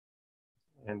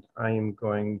And I am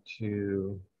going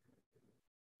to,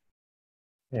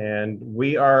 and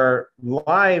we are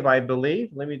live, I believe.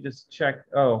 Let me just check.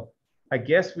 Oh, I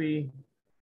guess yeah,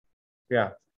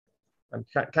 I'm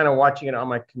kind of watching it on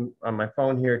my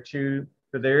phone here too,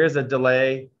 but there is a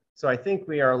delay. So I think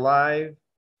we are live.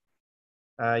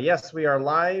 Yes, we are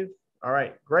live. All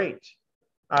right, great.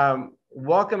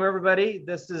 Welcome everybody.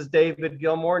 This is David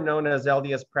Gilmore, known as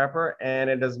LDS Prepper, and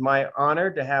it is my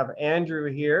honor to have Andrew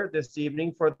here this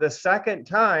evening for the second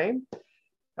time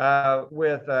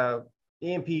with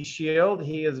EMP Shield.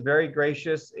 He is very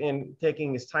gracious in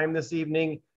taking his time this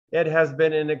evening. It has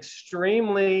been an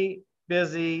extremely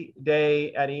busy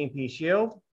day at EMP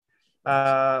Shield.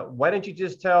 Why don't you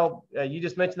just tell, you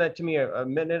just mentioned that to me a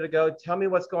minute ago. Tell me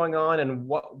what's going on and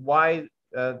why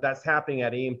that's happening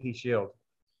at EMP Shield.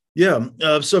 Yeah,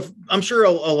 so I'm sure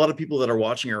a lot of people that are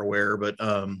watching are aware, but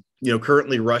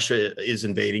currently Russia is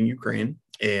invading Ukraine,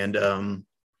 and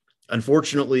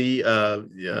unfortunately,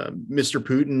 Mr.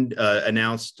 Putin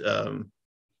announced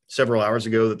several hours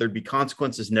ago that there'd be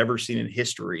consequences never seen in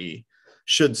history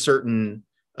should certain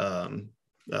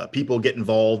people get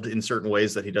involved in certain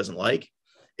ways that he doesn't like,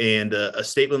 and a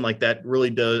statement like that really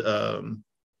does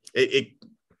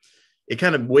it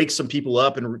kind of wakes some people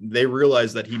up, and they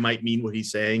realize that he might mean what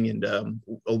he's saying. And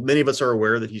many of us are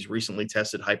aware that he's recently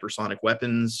tested hypersonic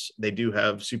weapons. They do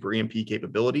have super EMP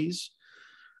capabilities.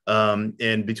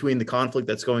 And between the conflict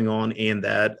that's going on and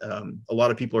that, a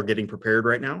lot of people are getting prepared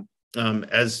right now,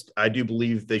 as I do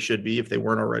believe they should be. If they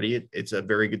weren't already, it's a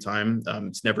very good time.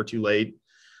 It's never too late.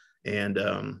 And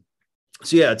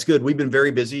so, yeah, it's good. We've been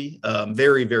very busy,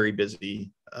 very, very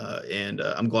busy. And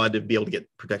I'm glad to be able to get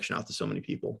protection out to so many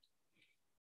people.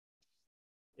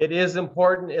 It is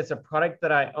important. It's a product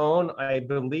that I own, I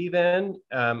believe in.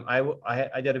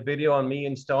 I did a video on me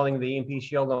installing the EMP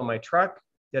Shield on my truck.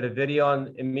 Did a video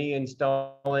on me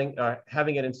installing,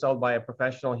 having it installed by a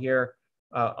professional here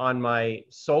on my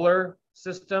solar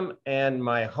system and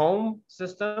my home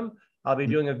system. I'll be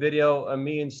doing a video of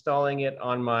me installing it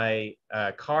on my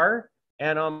car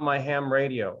and on my ham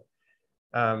radio.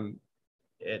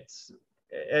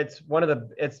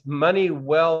 It's money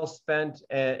well spent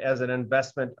as an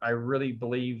investment. I really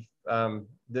believe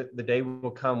the day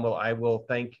will come where I will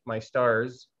thank my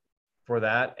stars for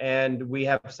that. And we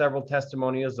have several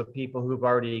testimonials of people who've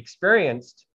already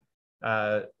experienced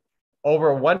over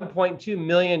 $1.2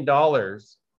 million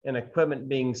in equipment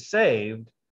being saved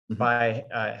by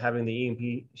having the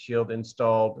EMP Shield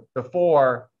installed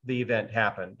before the event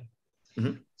happened.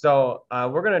 So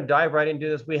we're going to dive right into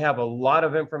this. We have a lot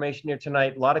of information here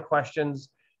tonight, a lot of questions.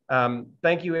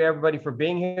 Thank you, everybody, for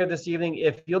being here this evening.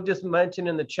 If you'll just mention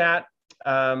in the chat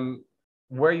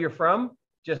where you're from,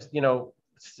 just,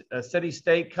 a city,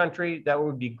 state, country, that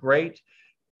would be great.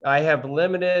 I have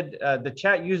limited, the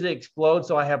chat usually explodes,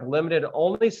 so I have limited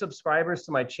only subscribers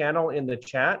to my channel in the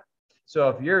chat. So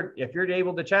if you're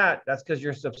able to chat, that's because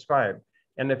you're subscribed.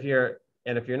 And if you're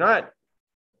not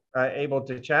able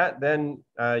to chat, then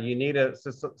you need to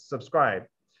subscribe.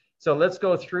 So let's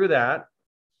go through that.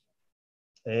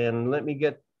 And let me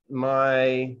get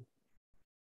my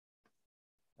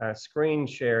screen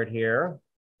shared here.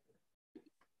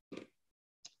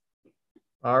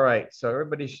 All right, so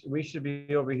everybody, we should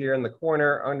be over here in the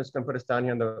corner. I'm just gonna put us down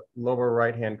here in the lower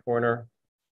right-hand corner.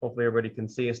 Hopefully everybody can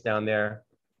see us down there.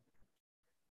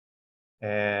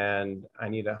 And I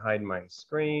need to hide my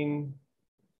screen.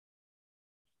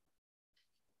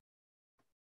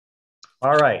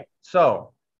 All right,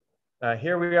 so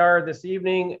here we are this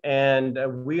evening, and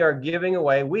we are giving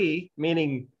away, we,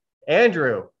 meaning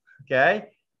Andrew, okay,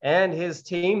 and his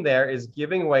team there is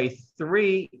giving away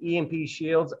 3 EMP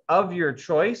shields of your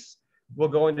choice. We'll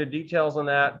go into details on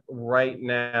that right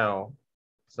now.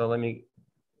 So let me,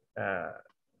 here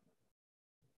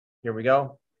we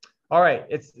go. All right,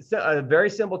 it's a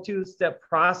very simple 2-step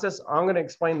process. I'm gonna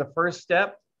explain the first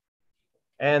step,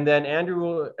 and then Andrew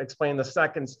will explain the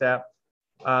second step.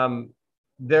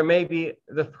 There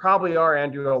probably are,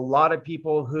 Andrew, a lot of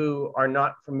people who are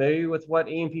not familiar with what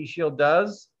EMP Shield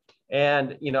does.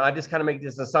 And, I just kind of make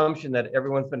this assumption that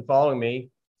everyone's been following me,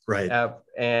 right,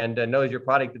 and knows your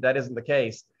product, but that isn't the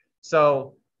case.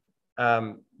 So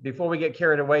before we get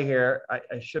carried away here,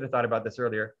 I should have thought about this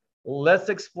earlier. Let's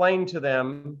explain to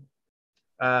them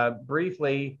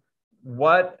briefly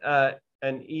what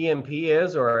an EMP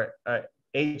is, or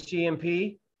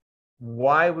HEMP,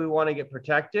 why we want to get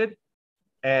protected,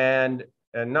 and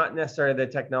not necessarily the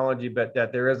technology, but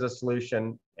that there is a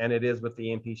solution, and it is with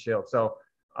the EMP Shield. So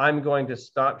I'm going to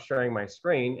stop sharing my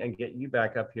screen and get you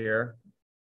back up here.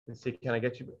 Let's see, can I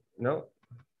get you? No.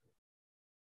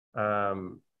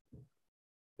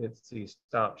 let's see,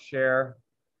 stop share.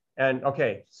 And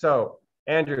okay, so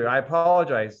Andrew, I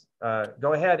apologize.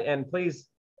 Go ahead and please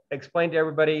explain to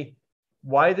everybody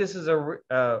why this is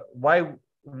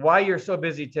why you're so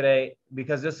busy today,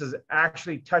 because this is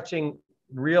actually touching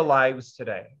real lives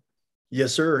today.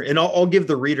 Yes, sir. And I'll give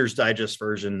the Reader's Digest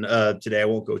version today. I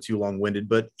won't go too long-winded,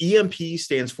 but EMP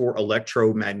stands for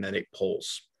electromagnetic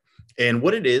pulse. And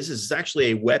what it is it's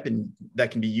actually a weapon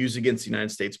that can be used against the United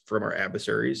States from our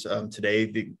adversaries.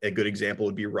 Today, a good example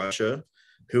would be Russia,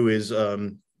 who is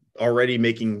already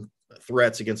making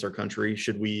threats against our country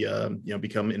should we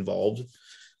become involved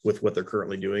with what they're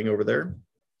currently doing over there.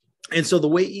 And so the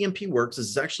way EMP works is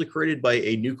it's actually created by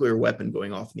a nuclear weapon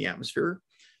going off in the atmosphere.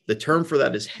 The term for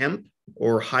that is HEMP,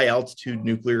 or high altitude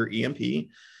nuclear EMP.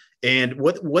 And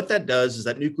what that does is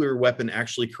that nuclear weapon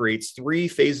actually creates 3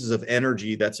 phases of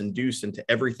energy that's induced into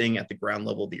everything at the ground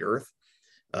level of the Earth.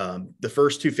 The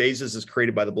first 2 phases is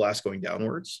created by the blast going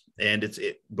downwards, and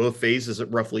both phases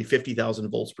at roughly 50,000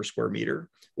 volts per square meter,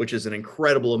 which is an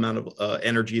incredible amount of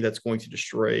energy that's going to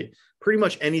destroy pretty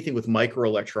much anything with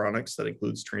microelectronics. That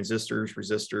includes transistors,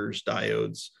 resistors,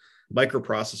 diodes,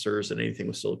 microprocessors, and anything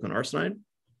with silicon arsenide.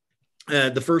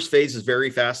 The first phase is very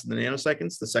fast in the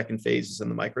nanoseconds. The second phase is in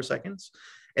the microseconds.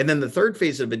 And then the third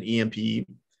phase of an EMP,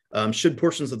 should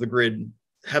portions of the grid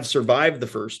have survived the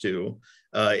first 2,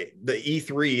 the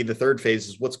E3, the third phase,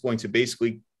 is what's going to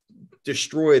basically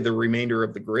destroy the remainder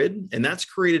of the grid. And that's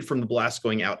created from the blast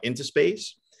going out into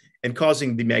space and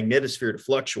causing the magnetosphere to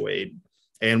fluctuate.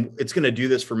 And it's going to do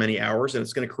this for many hours, and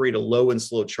it's going to create a low and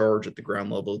slow charge at the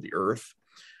ground level of the Earth.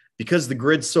 Because the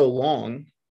grid's so long,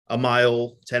 a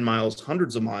mile, 10 miles,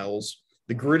 hundreds of miles,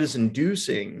 the grid is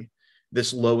inducing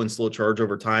this low and slow charge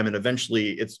over time. And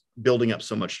eventually it's building up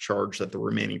so much charge that the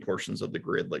remaining portions of the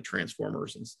grid, like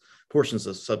transformers and portions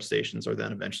of substations, are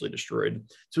then eventually destroyed,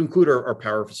 to include our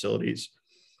power facilities.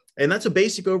 And that's a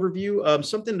basic overview.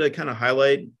 Something to kind of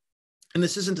highlight, and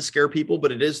this isn't to scare people,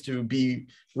 but it is to be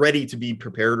ready to be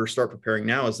prepared or start preparing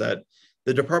now, is that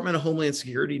the Department of Homeland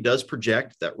Security does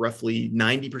project that roughly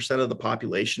 90% of the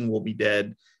population will be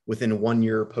dead within 1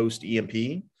 year post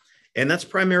EMP. And that's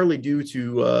primarily due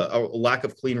to a lack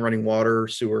of clean running water,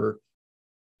 sewer,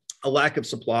 a lack of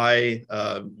supply.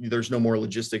 There's no more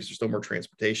logistics. There's no more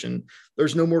transportation.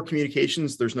 There's no more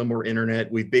communications. There's no more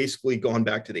internet. We've basically gone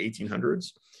back to the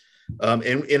 1800s. And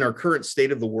in our current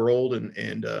state of the world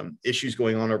and issues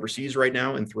going on overseas right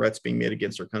now and threats being made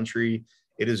against our country,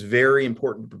 it is very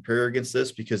important to prepare against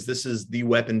this, because this is the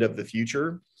weapon of the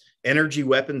future. Energy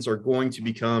weapons are going to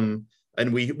become,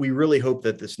 and we really hope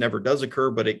that this never does occur,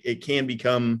 but it can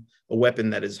become a weapon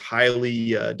that is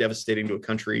highly devastating to a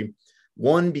country.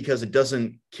 One, because it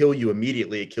doesn't kill you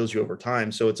immediately, it kills you over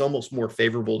time. So it's almost more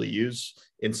favorable to use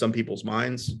in some people's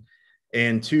minds.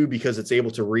 And 2, because it's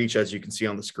able to reach, as you can see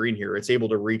on the screen here, it's able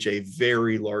to reach a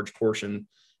very large portion.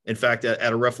 In fact,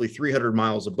 at a roughly 300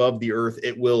 miles above the Earth,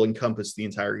 it will encompass the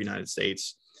entire United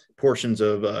States, portions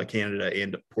of Canada,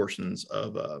 and portions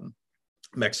of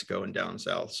Mexico and down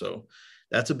south. So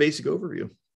that's a basic overview.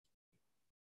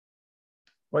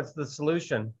 What's the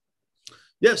solution?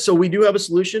 Yeah, so we do have a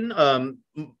solution.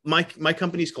 My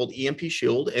company is called EMP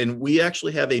Shield, and we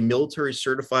actually have a military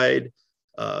certified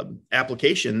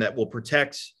application that will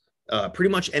protect pretty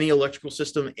much any electrical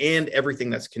system and everything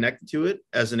that's connected to it.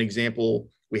 As an example,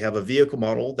 we have a vehicle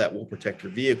model that will protect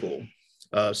your vehicle.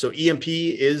 So EMP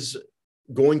is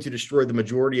going to destroy the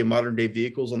majority of modern day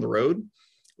vehicles on the road.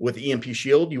 With EMP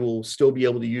Shield, you will still be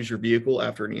able to use your vehicle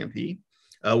after an EMP.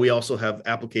 We also have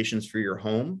applications for your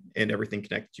home and everything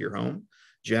connected to your home,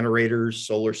 generators,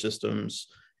 solar systems,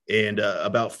 and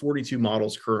about 42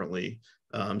 models currently.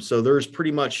 So there's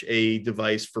pretty much a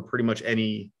device for pretty much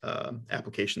any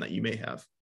application that you may have.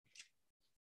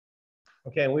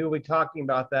 Okay, and we will be talking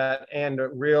about that and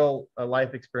real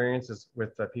life experiences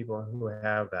with people who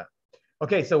have that.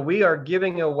 Okay, so we are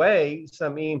giving away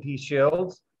some EMP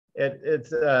shields.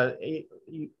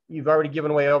 You've already given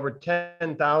away over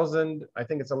 10,000, I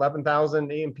think it's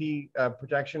 11,000 EMP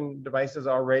protection devices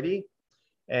already.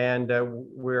 And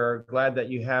we're glad that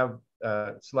you have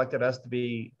selected us to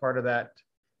be part of that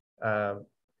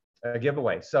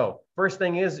giveaway. So first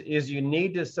thing is you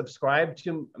need to subscribe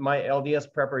to my LDS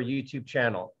Prepper YouTube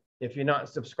channel. If you're not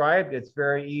subscribed, it's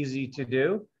very easy to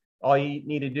do. All you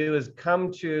need to do is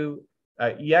come to,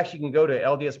 you actually can go to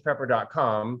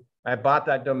ldsprepper.com. I bought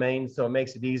that domain, so it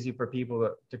makes it easy for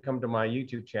people to come to my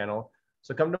YouTube channel.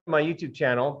 So come to my YouTube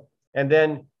channel, and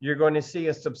then you're going to see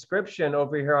a subscription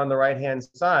over here on the right-hand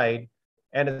side,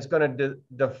 and it's going to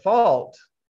default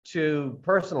to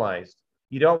personalized.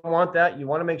 You don't want that. You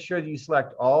want to make sure that you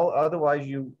select all, otherwise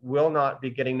you will not be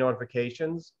getting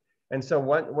notifications. And so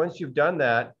once you've done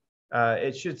that,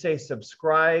 it should say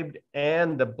subscribed,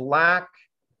 and the black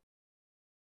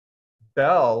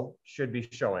bell should be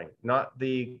showing, not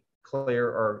the clear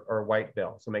or white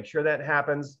bell. So make sure that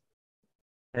happens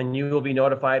and you will be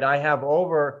notified. I have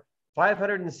over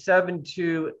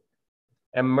 572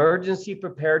 emergency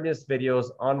preparedness videos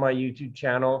on my YouTube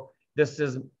channel. This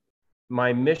is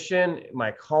my mission,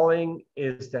 my calling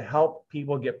is to help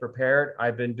people get prepared.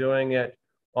 I've been doing it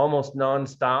almost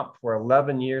nonstop for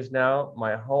 11 years now.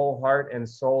 My whole heart and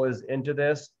soul is into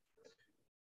this.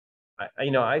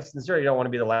 I sincerely don't want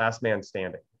to be the last man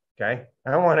standing, okay?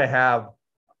 I want to have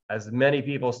as many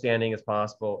people standing as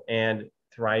possible and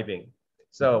thriving.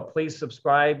 So please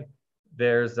subscribe.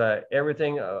 There's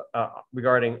everything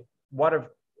regarding water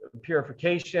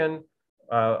purification,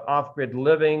 off-grid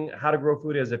living, how to grow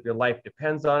food as if your life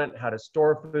depends on it, how to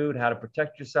store food, how to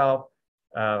protect yourself,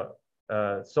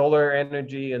 solar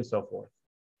energy, and so forth.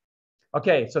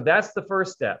 Okay, so that's the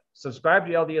first step. Subscribe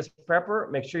to LDS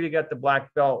Prepper. Make sure you get the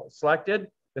black belt selected.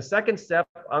 The second step,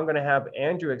 I'm going to have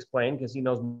Andrew explain because he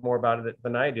knows more about it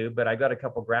than I do, but I got a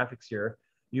couple graphics here.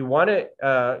 You want to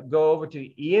go over to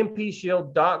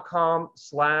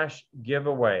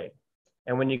empshield.com/giveaway.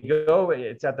 And when you go,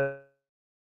 it's at the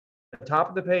top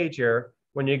of the page here.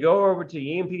 When you go over to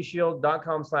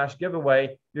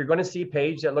empshield.com/giveaway, you're going to see a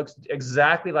page that looks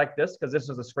exactly like this because this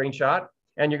is a screenshot.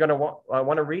 And you're going to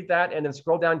want to read that and then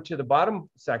scroll down to the bottom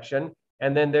section.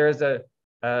 And then there's a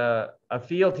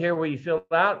field here where you fill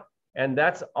out. And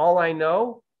that's all I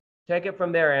know. Take it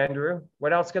from there, Andrew.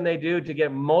 What else can they do to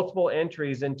get multiple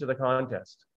entries into the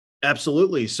contest?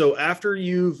 Absolutely. So after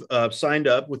you've signed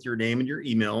up with your name and your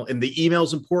email, and the email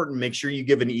is important, make sure you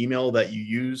give an email that you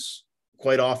use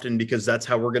quite often because that's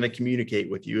how we're going to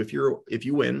communicate with you if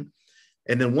you win.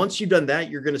 And then once you've done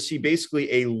that, you're going to see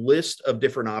basically a list of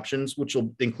different options, which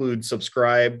will include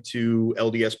subscribe to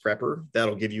LDS Prepper.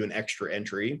 That'll give you an extra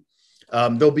entry.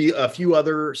 There'll be a few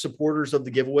other supporters of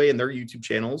the giveaway and their YouTube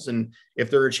channels. And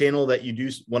if they're a channel that you do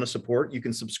want to support, you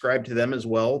can subscribe to them as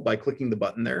well by clicking the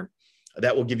button there.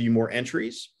 That will give you more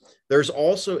entries. There's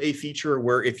also a feature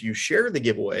where if you share the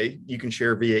giveaway, you can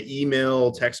share via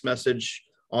email, text message,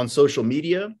 on social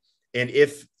media. And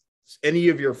if any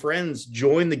of your friends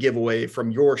join the giveaway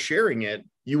from your sharing it,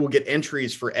 you will get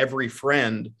entries for every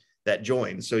friend that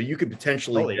joins. So you could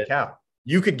potentially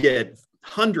you could get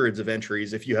hundreds of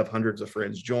entries if you have hundreds of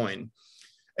friends join.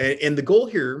 And the goal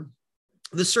here,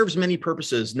 this serves many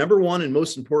purposes. Number one, and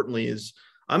most importantly, is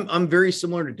I'm very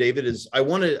similar to David. Is I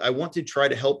want to try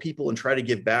to help people and try to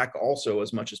give back also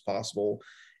as much as possible.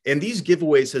 And these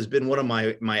giveaways has been one of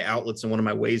my outlets and one of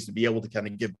my ways to be able to kind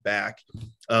of give back.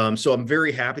 So I'm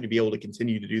very happy to be able to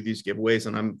continue to do these giveaways.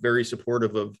 And I'm very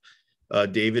supportive of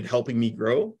David helping me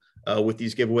grow with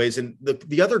these giveaways. And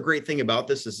the other great thing about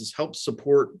this is this helps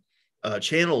support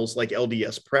channels like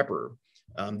LDS Prepper.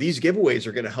 These giveaways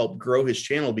are going to help grow his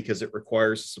channel because it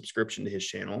requires a subscription to his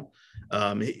channel.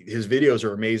 His videos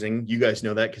are amazing. You guys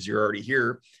know that because you're already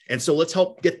here. And so let's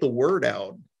help get the word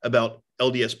out about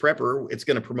LDS Prepper. It's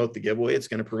going to promote the giveaway. It's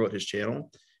going to promote his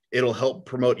channel. It'll help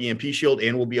promote EMP Shield,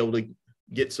 and we'll be able to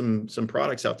get some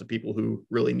products out to people who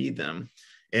really need them.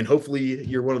 And hopefully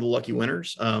you're one of the lucky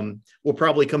winners. We'll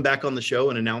probably come back on the show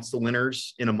and announce the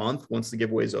winners in a month once the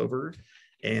giveaway is over.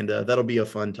 And that'll be a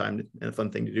fun time and a fun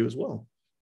thing to do as well.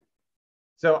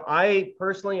 So I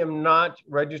personally am not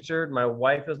registered. My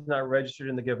wife is not registered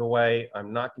in the giveaway.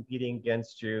 I'm not competing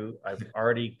against you. I've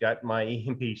already got my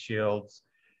EMP shields.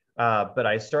 But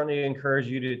I certainly encourage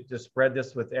you to spread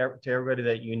this to everybody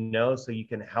that you know so you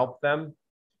can help them.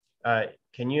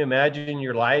 Can you imagine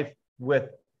your life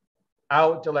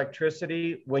without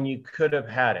electricity when you could have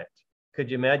had it?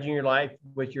 Could you imagine your life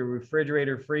with your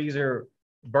refrigerator, freezer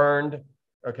burned,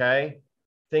 okay?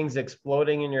 Things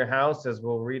exploding in your house, as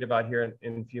we'll read about here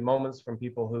in a few moments from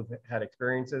people who've had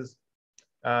experiences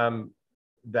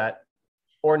that,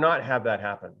 or not have that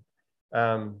happen.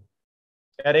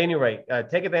 At any rate,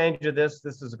 take advantage of this.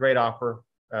 This is a great offer.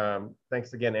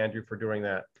 Thanks again, Andrew, for doing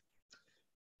that.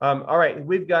 All right,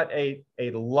 we've got a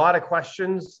lot of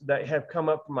questions that have come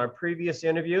up from our previous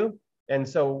interview. And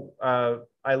so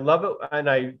I love it.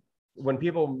 And when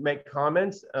people make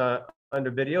comments under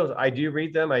videos, I do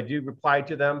read them. I do reply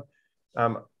to them.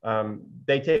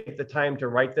 They take the time to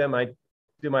write them. I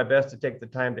do my best to take the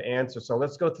time to answer. So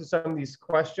let's go through some of these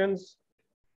questions.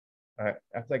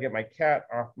 After I get my cat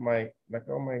off let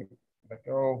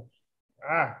go.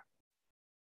 Ah,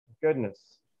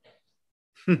 goodness.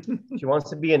 She wants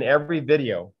to be in every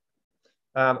video.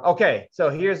 Okay, so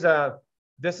here's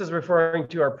this is referring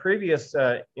to our previous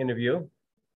interview.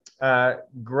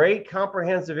 Great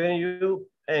comprehensive interview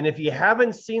and if you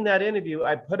haven't seen that interview,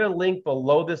 I put a link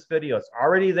below this video. It's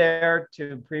already there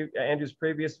to Andrew's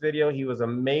previous video. He was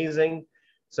amazing.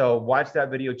 So watch that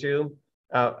video too.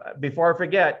 Before I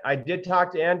forget, I did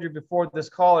talk to Andrew before this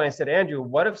call, and I said, Andrew,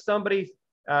 what if somebody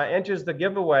enters the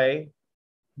giveaway,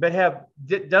 but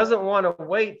doesn't want to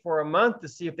wait for a month to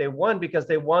see if they won because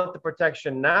they want the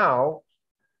protection now?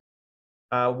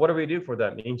 What do we do for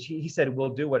them? And he said, we'll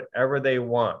do whatever they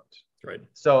want. Right.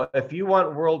 So if you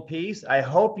want world peace, I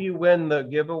hope you win the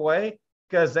giveaway,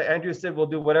 because Andrew said we'll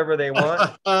do whatever they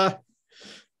want.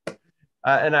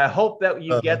 And I hope that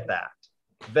you get that.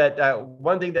 But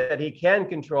one thing that he can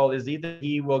control is either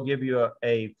he will give you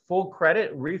a full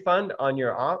credit refund on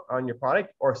your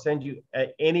product, or send you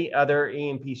any other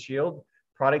EMP Shield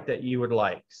product that you would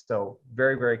like. So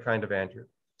very, very kind of Andrew.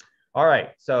 All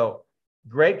right. So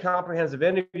great comprehensive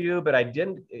interview, but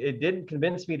it didn't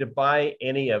convince me to buy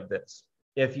any of this.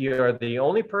 If you're the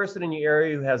only person in your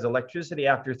area who has electricity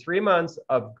after 3 months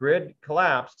of grid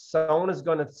collapse, someone is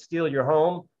going to steal your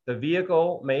home, the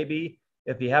vehicle, maybe,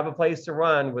 if you have a place to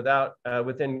run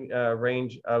within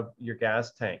range of your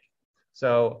gas tank.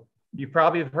 So you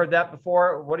probably have heard that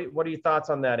before. What are your thoughts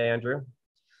on that, Andrew?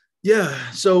 Yeah,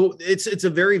 so it's a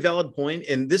very valid point,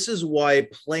 and this is why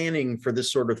planning for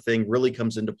this sort of thing really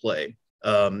comes into play.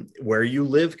 Where you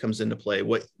live comes into play.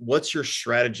 What's your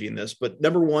strategy in this? But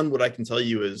number one, what I can tell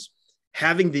you is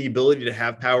having the ability to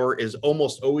have power is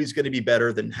almost always going to be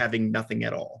better than having nothing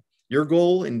at all. Your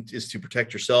goal is to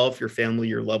protect yourself, your family,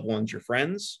 your loved ones, your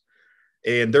friends.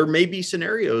 And there may be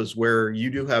scenarios where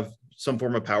you do have some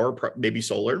form of power, maybe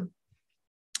solar,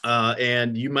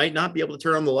 and you might not be able to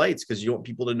turn on the lights because you want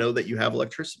people to know that you have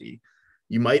electricity.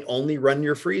 You might only run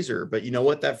your freezer, but you know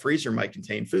what? That freezer might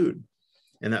contain food,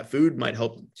 and that food might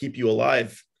help keep you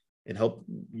alive and help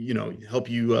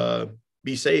you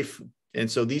be safe.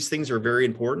 And so these things are very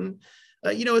important.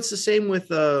 It's the same with,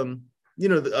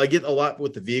 I get a lot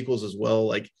with the vehicles as well.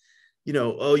 Like,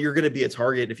 oh, you're going to be a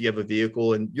target if you have a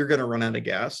vehicle and you're going to run out of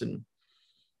gas. And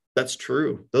that's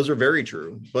true. Those are very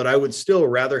true. But I would still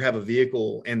rather have a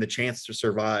vehicle and the chance to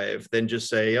survive than just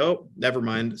say, oh, never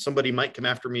mind, somebody might come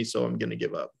after me, so I'm going to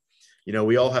give up.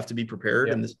 We all have to be prepared,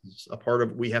 and this is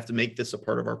we have to make this a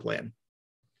part of our plan.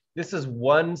 This is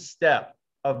one step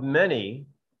of many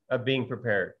of being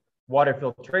prepared. Water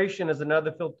filtration is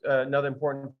another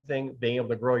important thing. Being able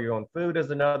to grow your own food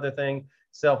is another thing.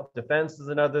 Self-defense is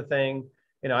another thing.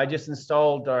 I just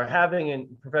installed, or having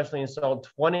professionally installed,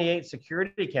 28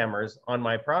 security cameras on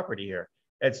my property here.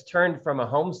 It's turned from a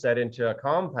homestead into a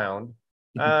compound.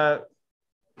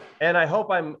 And I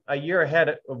hope I'm a year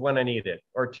ahead of when I need it,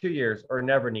 or 2 years, or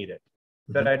never need it.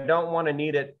 But I don't want to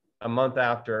need it a month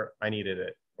after I needed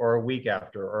it, or a week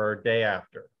after, or a day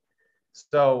after.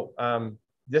 So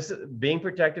this is being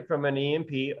protected from an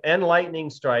EMP and lightning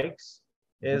strikes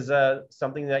is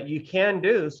something that you can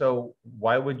do. So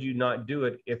why would you not do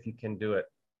it if you can do it?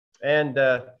 And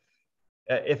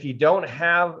if you don't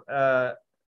have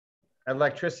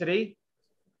electricity,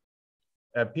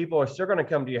 people are still going to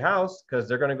come to your house because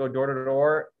they're going to go door to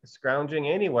door scrounging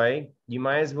anyway. You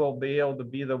might as well be able to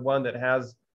be the one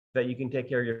that you can take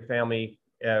care of your family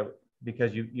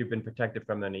because you've been protected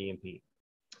from an EMP.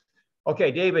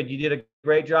 Okay, David, you did a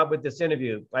great job with this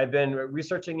interview. I've been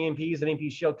researching EMPs and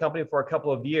EMP Shield Company for a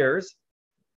couple of years.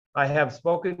 I have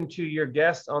spoken to your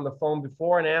guests on the phone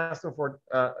before and asked them for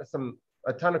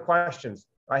a ton of questions.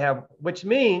 Which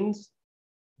means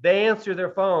they answer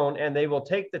their phone and they will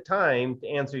take the time to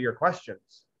answer your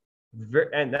questions.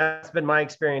 And that's been my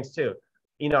experience too.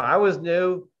 I was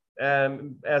new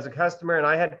as a customer and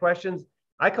I had questions.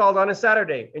 I called on a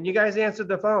Saturday and you guys answered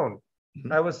the phone.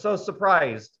 I was so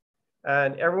surprised.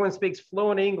 And everyone speaks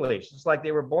fluent English. It's like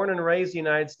they were born and raised in the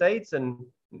United States and,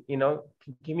 can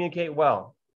communicate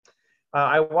well.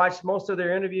 I watched most of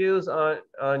their interviews on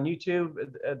YouTube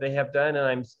they have done, and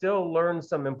I'm still learning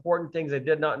some important things I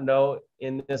did not know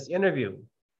in this interview.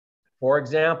 For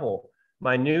example,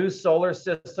 my new solar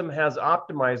system has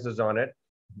optimizers on it,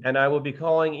 and I will be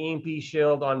calling EMP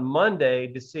Shield on Monday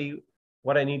to see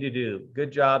what I need to do.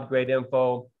 Good job, great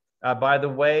info. By the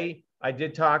way, I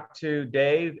did talk to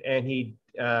Dave, and he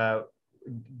got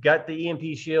the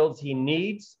EMP shields he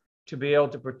needs to be able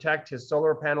to protect his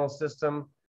solar panel system.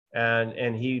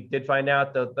 And he did find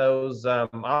out that those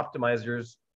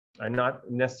optimizers are not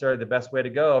necessarily the best way to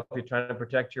go if you're trying to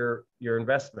protect your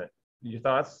investment. Your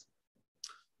thoughts?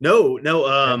 No.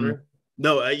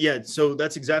 Yeah. So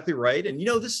that's exactly right. And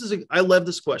I love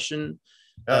this question.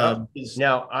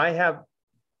 Now I have.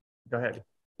 Go ahead.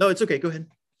 No, it's okay. Go ahead.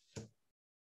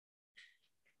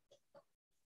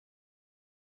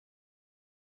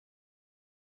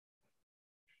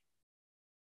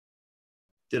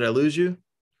 Did I lose you?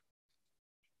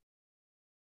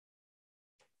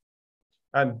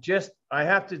 I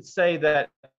have to say that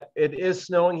it is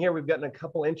snowing here. We've gotten a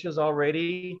couple inches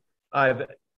already. So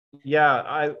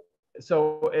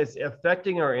it's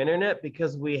affecting our internet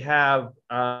because we have,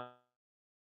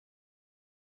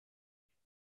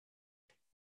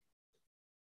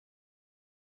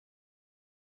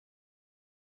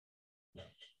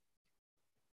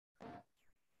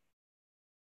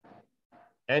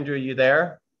 Andrew, you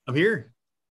there? I'm here.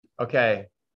 Okay.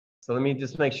 So let me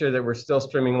just make sure that we're still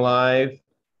streaming live.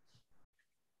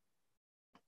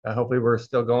 Hopefully we're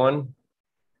still going.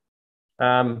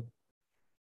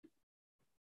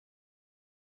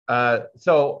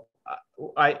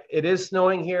 It is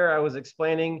snowing here. I was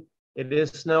explaining it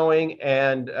is snowing,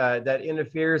 and that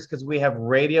interferes because we have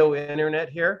radio internet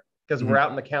here because we're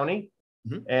out in the county.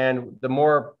 And the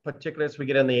more particulates we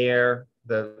get in the air,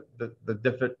 the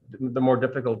more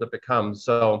difficult it becomes.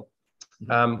 So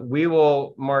we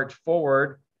will march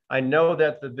forward. I know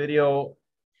that the video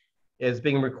is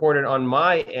being recorded on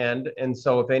my end, and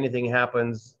so if anything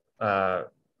happens, I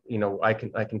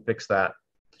can fix that.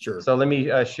 Sure. So let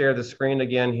me share the screen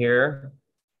again here.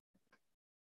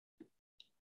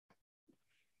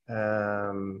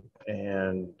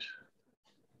 And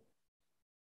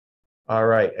all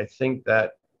right, I think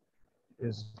that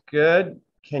is good.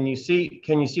 Can you see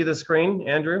the screen,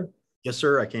 Andrew? Yes,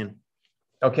 sir, I can.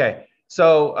 Okay,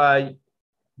 so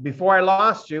before I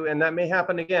lost you, and that may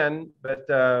happen again, but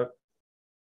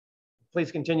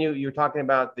please continue. You're talking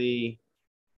about the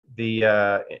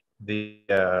inverter,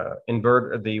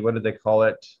 what do they call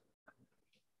it?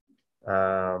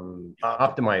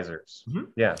 Optimizers.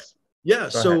 Yes. Yeah,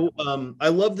 so I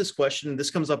love this question.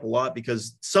 This comes up a lot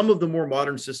because some of the more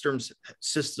modern systems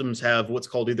have what's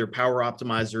called either power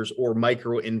optimizers or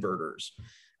micro inverters.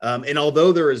 And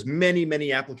although there is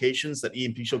many applications that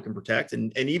EMP Shield can protect,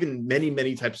 and even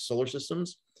many types of solar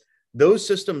systems, those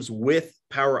systems with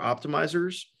power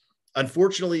optimizers,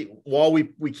 unfortunately, while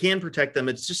we can protect them,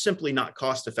 it's just simply not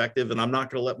cost effective. And I'm not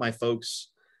going to let my folks,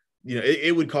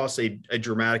 it would cost a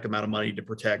dramatic amount of money to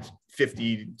protect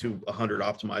 50 to 100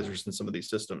 optimizers in some of these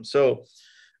systems. So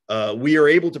we are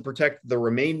able to protect the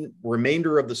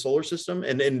remainder of the solar system.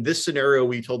 And in this scenario,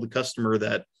 we told the customer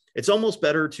that it's almost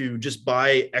better to just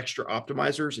buy extra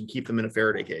optimizers and keep them in a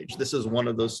Faraday cage. This is one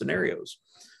of those scenarios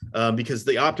because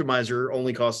the optimizer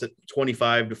only costs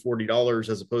 $25 to $40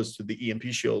 as opposed to the EMP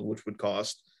Shield, which would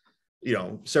cost,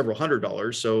 several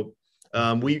 $100s. So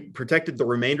we protected the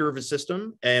remainder of his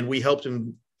system and we helped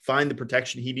him find the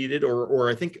protection he needed, or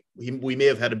I think we may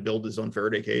have had him build his own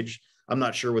Faraday cage. I'm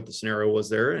not sure what the scenario was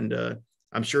there. And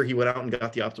I'm sure he went out and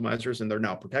got the optimizers and they're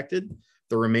now protected.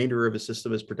 The remainder of his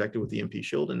system is protected with the EMP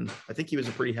Shield. And I think he was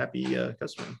a pretty happy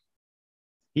customer.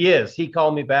 He is. He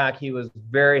called me back. He was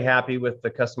very happy with the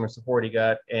customer support he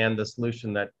got and the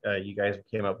solution that you guys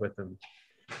came up with.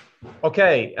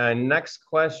 Okay, next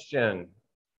question.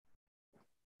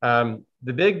 The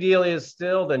big deal is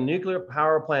still the nuclear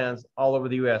power plants all over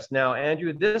the U.S. Now,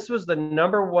 Andrew, this was the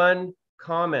 #1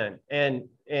 comment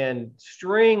and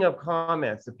string of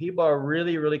comments. The people are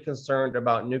really concerned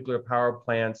about nuclear power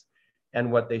plants and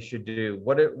what they should do.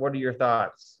 What are your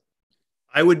thoughts?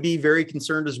 I would be very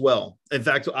concerned as well. In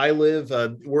fact,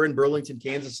 we're in Burlington,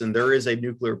 Kansas, and there is a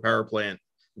nuclear power plant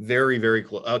very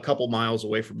close, a couple miles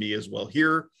away from me as well.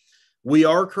 Here, we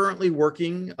are currently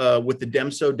working with the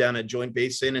DEMSO down at Joint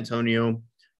Base San Antonio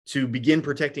to begin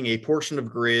protecting a portion of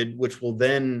grid, which will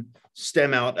then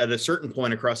stem out at a certain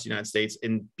point across the United States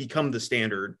and become the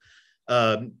standard.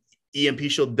 EMP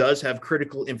Shield does have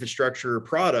critical infrastructure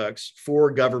products for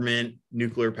government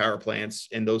nuclear power plants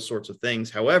and those sorts of things.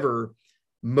 However,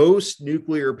 most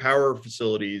nuclear power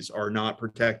facilities are not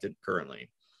protected currently.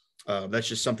 That's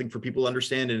just something for people to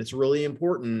understand, and it's really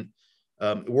important.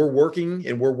 We're working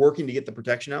to get the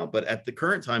protection out, but at the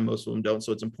current time, most of them don't.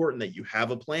 So it's important that you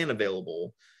have a plan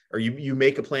available, or you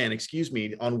make a plan,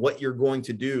 on what you're going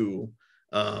to do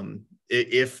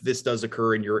if this does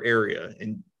occur in your area.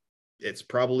 And it's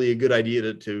probably a good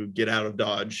idea to get out of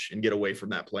Dodge and get away from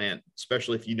that plant,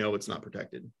 especially if you know it's not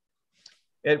protected.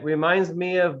 It reminds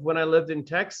me of when I lived in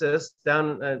Texas,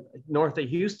 down north of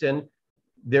Houston.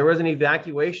 There was an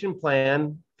evacuation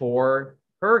plan for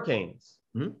hurricanes.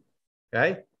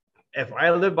 Okay. If I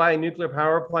lived by a nuclear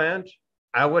power plant,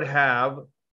 I would have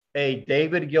a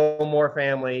David Gilmour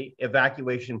family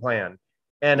evacuation plan.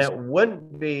 And it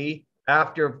wouldn't be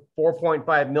after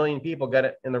 4.5 million people got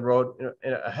it in the road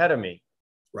ahead of me.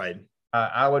 Right.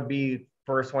 I would be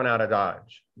first one out of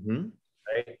Dodge.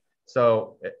 Right.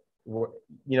 So,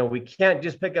 we can't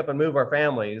just pick up and move our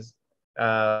families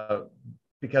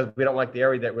because we don't like the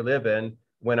area that we live in.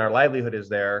 when our livelihood is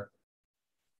there.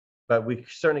 But we're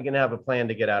certainly going to have a plan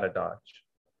to get out of Dodge.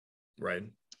 Right.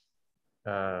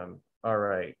 All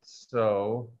right.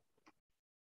 So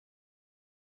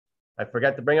I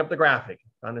forgot to bring up the graphic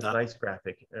on this nice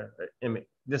graphic image,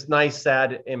 this nice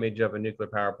sad image of a nuclear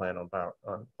power plant on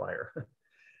fire.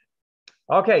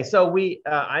 Okay, so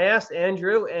I asked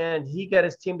Andrew, and he got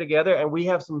his team together, and we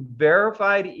have some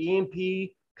verified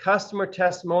EMP customer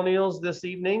testimonials this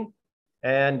evening.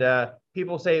 And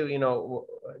people say, you know,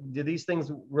 do these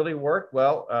things really work?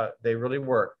 Well, they really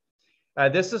work.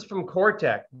 This is from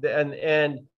Cortec,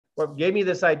 and what gave me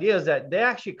this idea is that they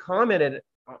actually commented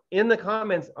in the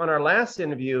comments on our last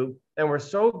interview, and we're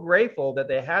so grateful that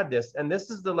they had this. And this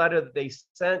is the letter that they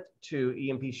sent to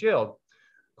EMP Shield.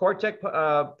 Cortec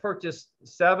purchased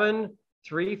 7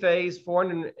 3-phase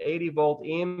 480 volt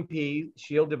EMP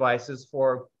Shield devices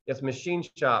for its machine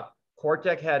shop.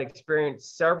 Cortec had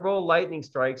experienced several lightning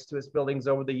strikes to its buildings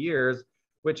over the years,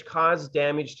 which caused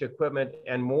damage to equipment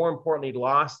and, more importantly,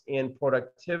 loss in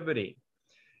productivity.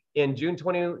 In June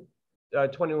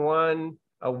 2021,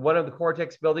 one of the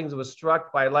Cortec's buildings was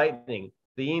struck by lightning.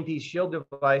 The EMP Shield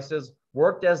devices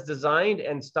worked as designed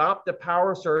and stopped the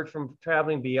power surge from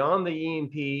traveling beyond the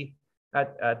EMP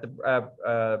at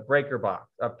the breaker box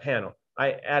panel.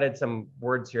 I added some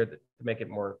words here to make it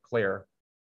more clear.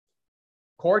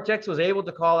 Cortex was able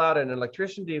to call out an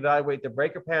electrician to evaluate the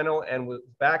breaker panel and was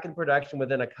back in production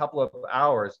within a couple of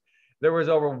hours. There was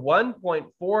over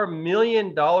 $1.4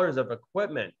 million of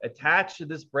equipment attached to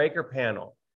this breaker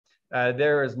panel.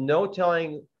 There is no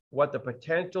telling what the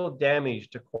potential damage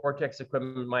to Cortex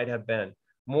equipment might have been.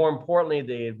 More importantly,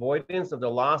 the avoidance of the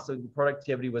loss of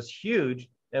productivity was huge,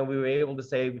 and we were able to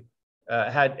save,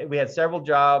 we had several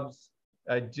jobs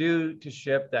due to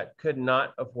ship that could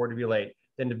not afford to be late.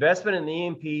 The investment in the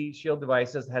EMP Shield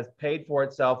devices has paid for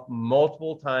itself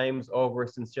multiple times over.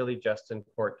 Sincerely, Justin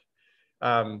Court.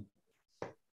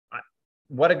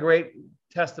 What a great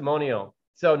testimonial.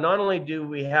 So not only do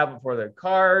we have it for the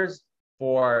cars,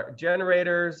 for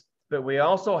generators, but we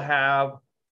also have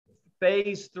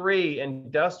phase 3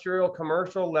 industrial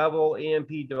commercial level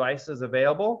EMP devices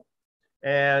available.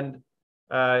 And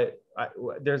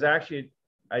there's actually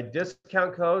a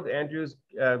discount code. Andrew's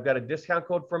got a discount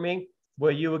code for me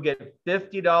where you will get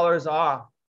 $50 off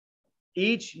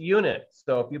each unit.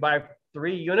 So if you buy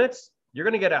 3 units, you're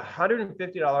going to get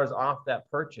 $150 off that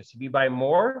purchase. If you buy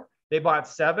more, they bought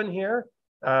 7 here,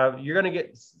 you're going to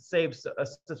save a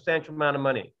substantial amount of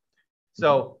money.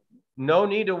 So no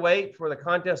need to wait for the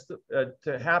contest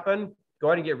to happen. Go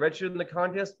ahead and get registered in the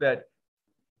contest, but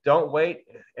don't wait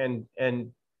and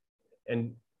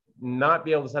not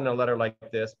be able to send a letter like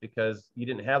this because you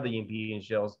didn't have the EMP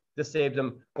Shields. This saved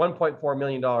them $1.4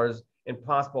 million in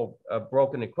possible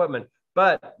broken equipment,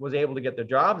 but was able to get their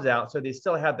jobs out, so they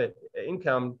still have the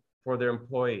income for their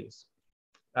employees.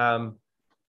 How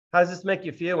does this make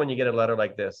you feel when you get a letter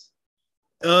like this?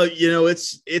 You know,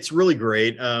 it's really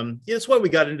great. Yeah, that's why we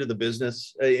got into the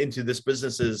business, into this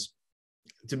business, is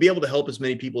to be able to help as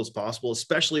many people as possible,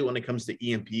 especially when it comes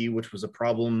to EMP, which was a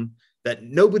problem that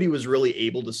nobody was really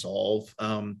able to solve.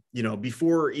 You know,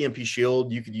 before EMP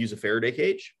Shield, you could use a Faraday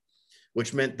cage,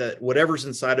 which meant that whatever's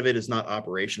inside of it is not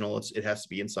operational. It has to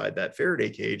be inside that Faraday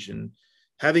cage. And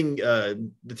having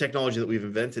the technology that we've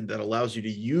invented that allows you to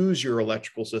use your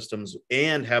electrical systems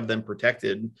and have them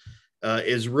protected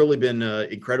has really been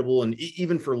incredible. And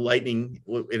even for lightning,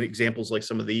 in examples like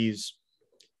some of these,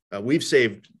 we've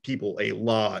saved people a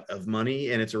lot of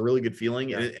money, and it's a really good feeling.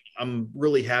 Yeah. And I'm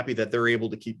really happy that they're able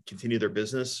to continue their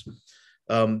business.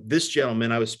 This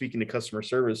gentleman, I was speaking to customer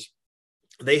service,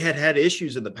 they had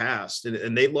issues in the past,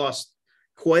 and they lost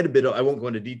quite a bit of, I won't go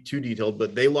into too detailed,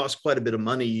 but they lost quite a bit of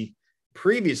money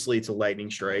previously to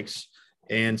lightning strikes.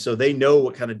 And so they know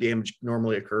what kind of damage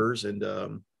normally occurs. And,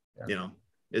 you know,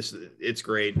 it's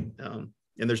great. And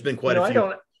there's been quite a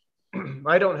few.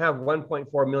 I don't have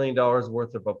 $1.4 million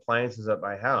worth of appliances at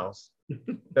my house,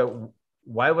 but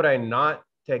why would I not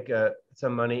take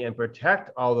some money and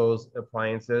protect all those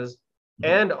appliances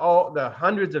and all the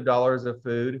hundreds of dollars of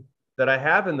food that I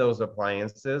have in those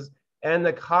appliances, and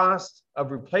the cost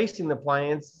of replacing the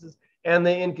appliances and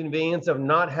the inconvenience of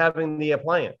not having the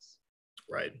appliance?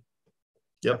 Right.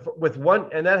 Yep. With one,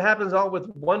 and that happens all with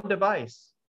one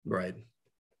device. Right.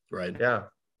 Right. Yeah.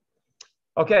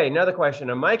 Okay, another question.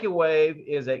 A microwave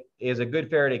is a good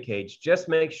Faraday cage. Just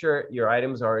make sure your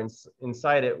items are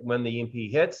inside it when the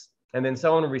EMP hits. And then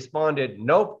someone responded,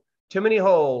 nope, too many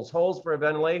holes for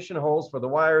ventilation, holes for the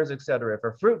wires, etc. If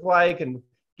a fruit fly can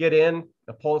get in,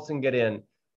 a pulse can get in.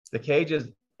 The cage is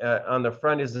on the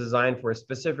front is designed for a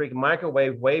specific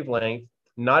microwave wavelength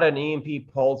not an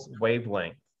EMP pulse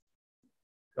wavelength.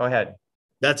 Go ahead.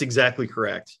 That's exactly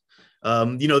correct.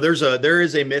 There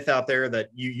is a myth out there that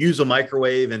you use a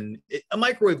microwave, and a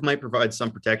microwave might provide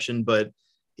some protection, but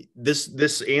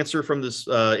this answer from this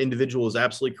individual is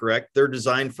absolutely correct. They're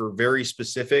designed for very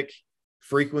specific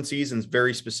frequencies and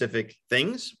very specific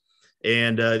things,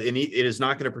 and it is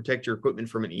not going to protect your equipment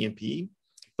from an EMP.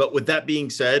 But with that being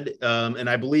said, and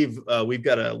I believe we've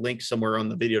got a link somewhere on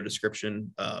the video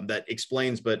description that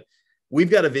explains, but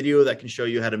we've got a video that can show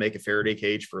you how to make a Faraday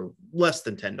cage for less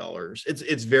than $10.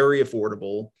 It's very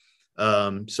affordable.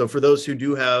 So for those who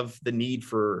do have the need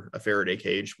for a Faraday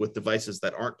cage with devices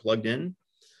that aren't plugged in,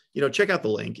 check out the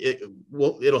link.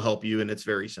 It'll help you, and it's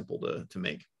very simple to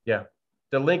make. Yeah.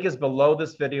 The link is below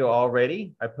this video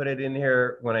already. I put it in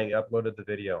here when I uploaded the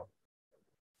video.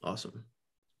 Awesome.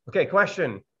 Okay,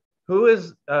 question. Who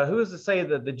is to say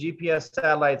that the GPS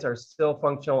satellites are still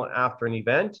functional after an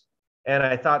event? And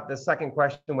I thought the second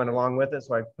question went along with it,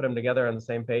 so I put them together on the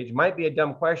same page. Might be a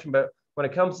dumb question, but when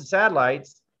it comes to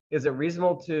satellites, is it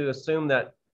reasonable to assume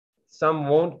that some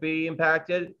won't be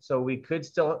impacted, so we could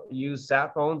still use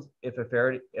sat phones if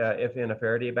in a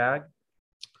Faraday bag?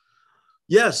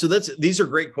 Yeah, so these are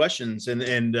great questions,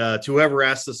 and to whoever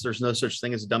asked this, there's no such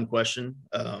thing as a dumb question.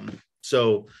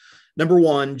 So number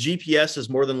one, GPS is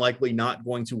more than likely not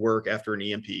going to work after an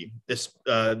EMP.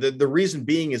 The reason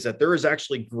being is that there is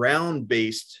actually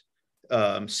ground-based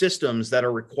systems that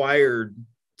are required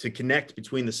to connect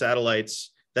between the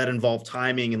satellites that involve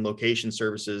timing and location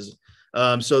services.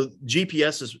 So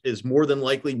GPS is more than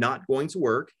likely not going to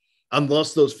work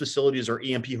unless those facilities are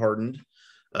EMP hardened.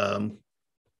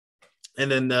 And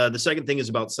then the second thing is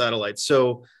about satellites.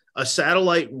 So a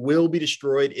satellite will be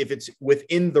destroyed if it's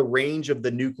within the range of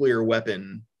the nuclear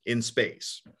weapon in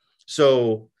space.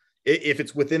 So if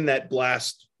it's within that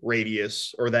blast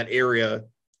radius or that area,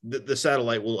 the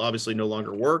satellite will obviously no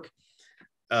longer work.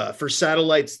 For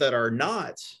satellites that are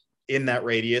not in that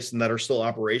radius and that are still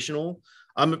operational,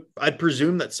 I'd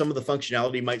presume that some of the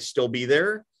functionality might still be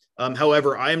there.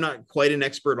 However, I am not quite an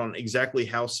expert on exactly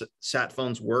how sat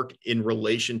phones work in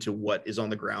relation to what is on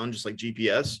the ground, just like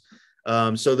GPS.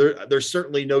 So there's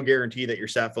certainly no guarantee that your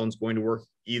sat phone is going to work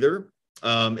either.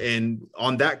 And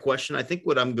on that question, I think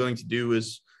what I'm going to do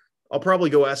is I'll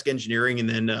probably go ask engineering, and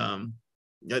then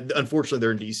unfortunately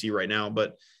they're in DC right now,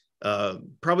 but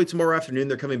probably tomorrow afternoon,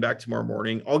 they're coming back tomorrow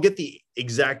morning. I'll get the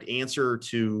exact answer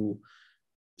to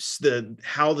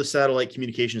how the satellite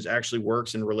communications actually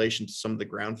works in relation to some of the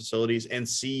ground facilities, and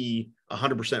see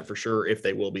 100% for sure if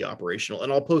they will be operational.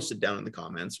 And I'll post it down in the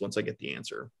comments once I get the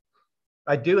answer.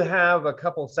 I do have a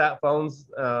couple sat phones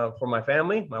for my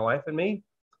family, my wife and me,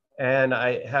 and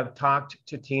I have talked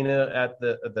to Tina at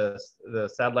the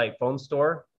satellite phone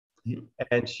store,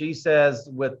 and she says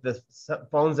with the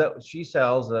phones that she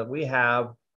sells that we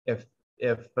have, if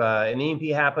an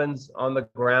EMP happens on the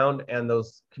ground and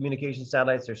those communication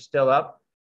satellites are still up,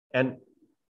 and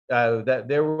that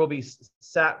there will be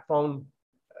sat phone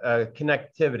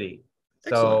connectivity.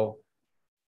 Excellent.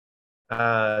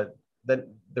 So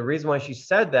the reason why she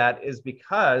said that is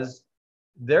because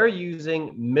they're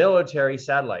using military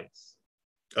satellites.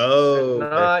 Oh, they're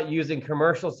not using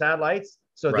commercial satellites.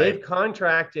 So right. They've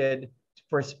contracted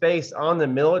for space on the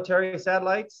military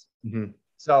satellites. Mm-hmm.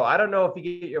 So I don't know if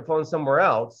you get your phone somewhere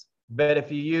else, but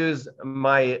if you use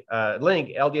my link,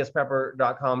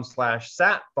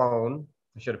 ldsprepper.com/satphone,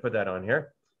 I should have put that on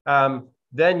here,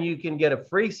 then you can get a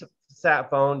free sat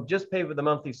phone. Just pay for the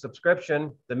monthly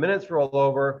subscription. The minutes roll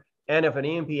over. And if an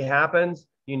EMP happens,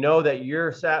 you know that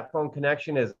your sat phone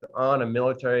connection is on a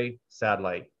military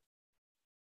satellite.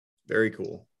 Very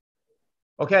cool.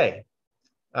 Okay.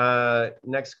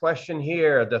 Next question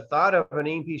here. The thought of an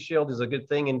EMP shield is a good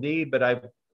thing indeed, but I've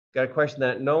got a question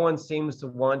that no one seems to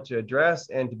want to address.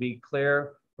 And to be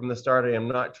clear from the start, I am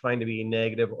not trying to be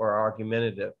negative or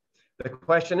argumentative. The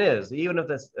question is, even if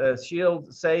the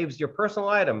shield saves your personal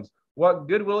items, what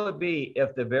good will it be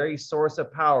if the very source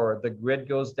of power, the grid,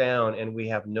 goes down and we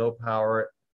have no power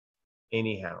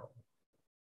anyhow?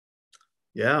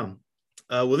 Yeah.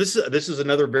 Well, this is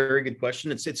another very good question.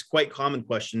 It's quite a common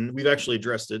question. We've actually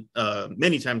addressed it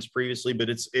many times previously, but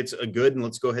it's a good, and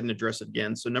let's go ahead and address it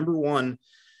again. So number one,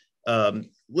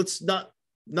 let's not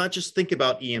just think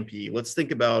about EMP. Let's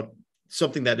think about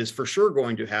something that is for sure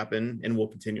going to happen and will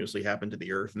continuously happen to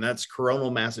the Earth, and that's coronal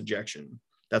mass ejection.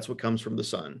 That's what comes from the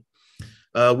sun.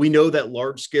 We know that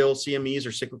large-scale CMEs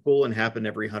are cyclical and happen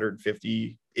every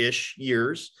 150-ish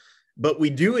years, but we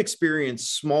do experience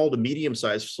small to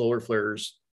medium-sized solar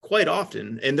flares quite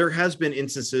often. And there has been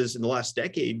instances in the last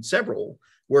decade, several,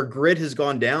 where grid has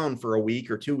gone down for a week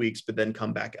or 2 weeks, but then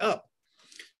come back up.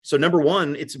 So number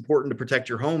one, it's important to protect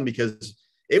your home, because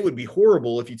it would be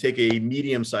horrible if you take a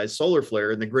medium-sized solar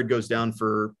flare and the grid goes down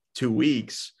for 2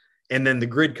 weeks, and then the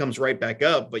grid comes right back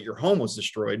up, but your home was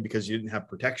destroyed because you didn't have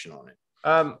protection on it.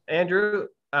 Andrew,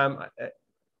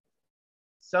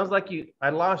 sounds like I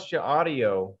lost your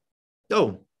audio.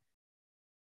 Oh,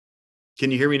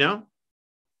 can you hear me now?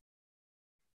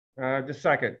 Just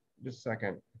a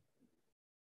second.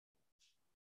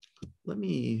 Let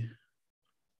me.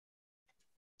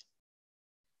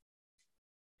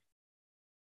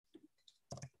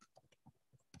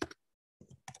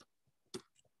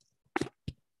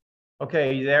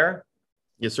 Okay, you there?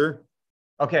 Yes, sir.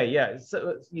 Okay, yeah.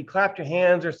 So you clapped your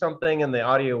hands or something and the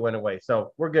audio went away.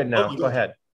 So we're good now. Go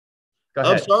ahead.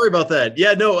 I'm sorry about that.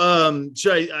 Yeah, no,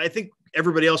 I think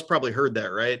everybody else probably heard that,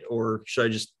 right? Or should I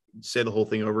just say the whole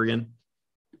thing over again?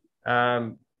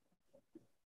 I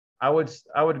would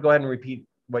go ahead and repeat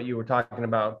what you were talking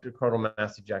about, the coronal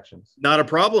mass ejections. Not a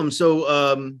problem.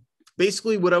 So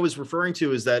basically what I was referring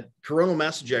to is that coronal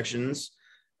mass ejections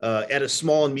at a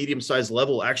small and medium-sized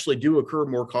level actually do occur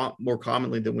more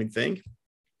commonly than we think.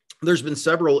 There's been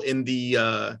several in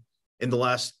the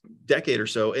last decade or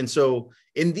so. And so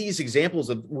in these examples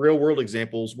of real world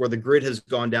examples where the grid has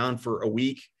gone down for a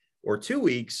week or 2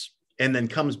 weeks and then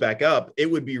comes back up, it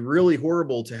would be really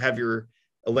horrible to have your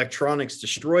electronics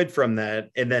destroyed from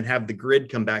that and then have the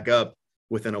grid come back up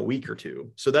within a week or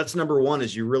two. So that's number one,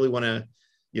 is you really want to,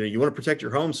 you want to protect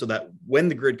your home so that when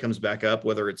the grid comes back up,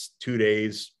 whether it's 2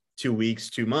 days, 2 weeks,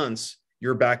 2 months,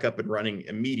 you're back up and running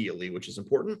immediately, which is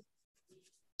important.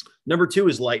 Number two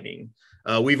is lightning.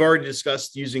 We've already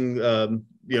discussed using,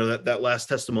 that last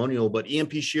testimonial, but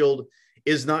EMP Shield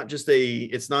is not just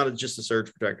it's not just a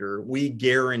surge protector. We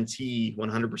guarantee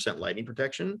 100% lightning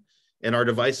protection, and our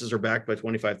devices are backed by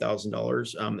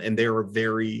 $25,000, and they are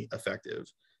very effective.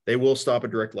 They will stop a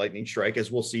direct lightning strike,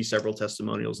 as we'll see several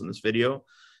testimonials in this video.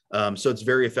 So it's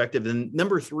very effective. And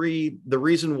number three, the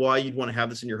reason why you'd want to have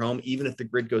this in your home, even if the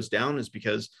grid goes down, is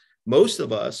because most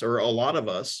of us, or a lot of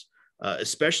us,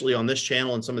 especially on this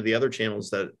channel and some of the other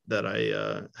channels that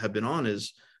I have been on,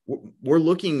 is we're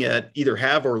looking at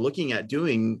looking at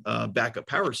doing backup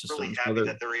power systems, really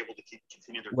that they're able to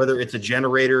continue their whether it's a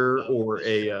generator or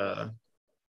a.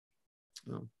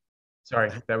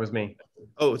 Sorry, that was me.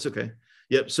 Oh, it's okay.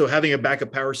 Yep. So having a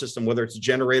backup power system, whether it's a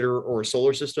generator or a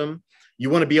solar system, you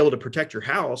want to be able to protect your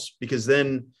house, because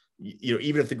then,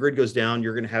 even if the grid goes down,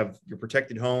 you're going to have your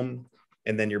protected home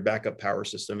and then your backup power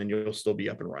system, and you'll still be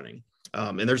up and running.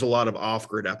 And there's a lot of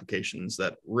off-grid applications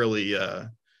that really,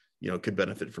 could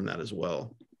benefit from that as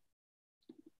well.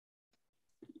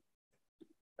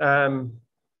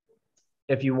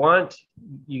 If you want,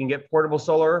 you can get portable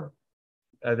solar.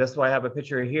 This is why I have a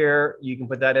picture here. You can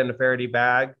put that in a Faraday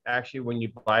bag. Actually, when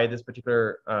you buy this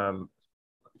particular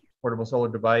portable solar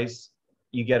device,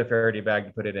 you get a Faraday bag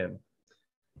to put it in.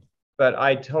 But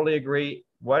I totally agree.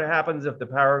 What happens if the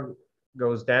power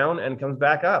goes down and comes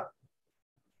back up?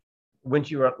 Wouldn't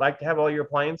you like to have all your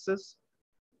appliances?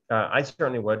 I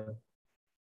certainly would,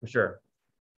 for sure.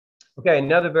 Okay,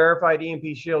 another verified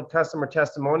EMP Shield customer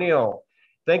testimonial.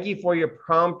 Thank you for your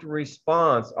prompt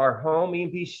response. Our home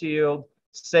EMP Shield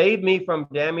saved me from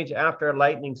damage after a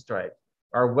lightning strike.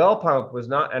 Our well pump was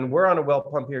not, and we're on a well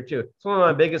pump here too. It's one of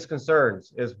my biggest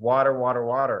concerns is water,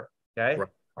 okay? Right.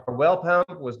 Our well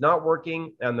pump was not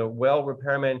working, and the well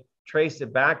repairman traced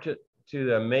it back to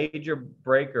the major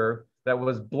breaker that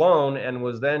was blown, and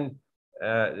was then,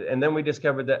 and then we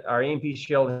discovered that our EMP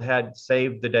Shield had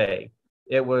saved the day.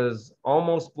 It was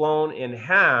almost blown in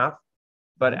half,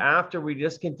 but after we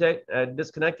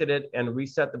disconnected it and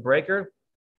reset the breaker,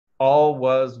 all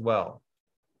was well.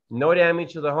 No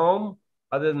damage to the home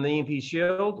other than the EMP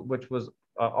Shield, which was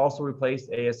also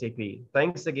replaced ASAP.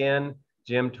 Thanks again,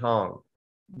 Jim Tong.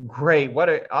 Great, what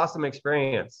an awesome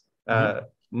experience.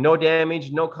 No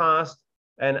damage, no cost.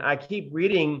 And I keep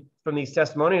reading from these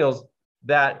testimonials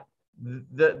that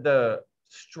the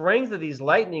strength of these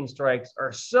lightning strikes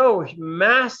are so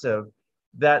massive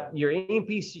that your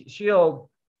EMP Shield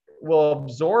will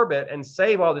absorb it and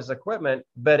save all this equipment,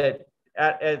 but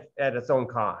at its own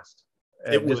cost.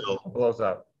 It will. Blows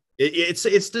up.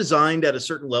 It's designed at a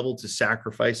certain level to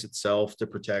sacrifice itself to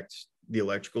protect the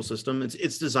electrical system.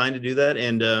 It's designed to do that,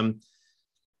 and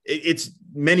it's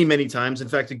many times. In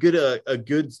fact, a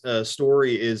good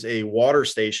story is a water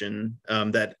station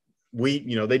that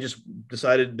they just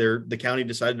decided the county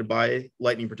decided to buy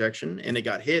lightning protection, and it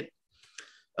got hit,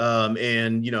 and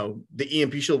the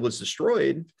EMP Shield was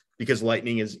destroyed because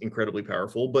lightning is incredibly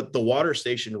powerful, but the water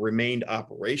station remained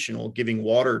operational, giving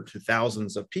water to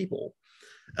thousands of people.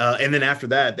 And then after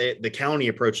that, the county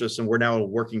approached us, and we're now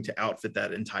working to outfit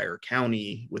that entire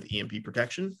county with EMP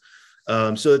protection.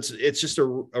 So it's just a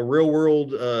real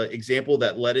world example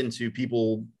that led into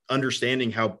people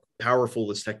understanding how powerful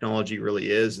this technology really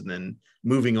is, and then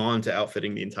moving on to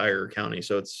outfitting the entire county.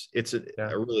 So it's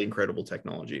a really incredible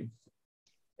technology.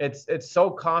 It's so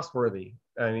cost worthy.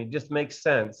 I mean, it just makes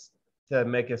sense to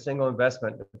make a single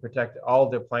investment to protect all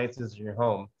the appliances in your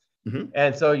home. Mm-hmm.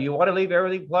 And so you want to leave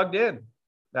everything plugged in.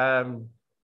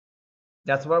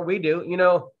 That's what we do. You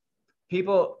know,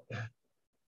 people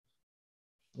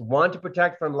want to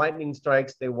protect from lightning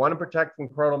strikes. They want to protect from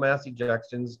coronal mass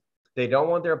ejections. They don't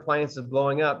want their appliances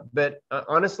blowing up. But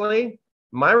honestly,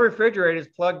 my refrigerator is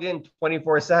plugged in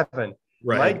 24/7.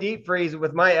 Right. My deep freeze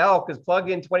with my elk is plugged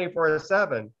in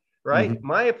 24/7. Right. Mm-hmm.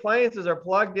 My appliances are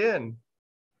plugged in.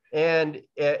 And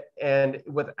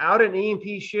without an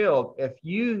EMP shield, if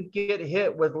you get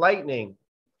hit with lightning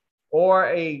or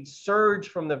a surge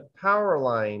from the power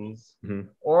lines, mm-hmm.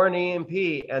 or an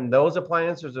EMP, and those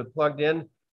appliances are plugged in,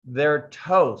 they're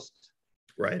toast.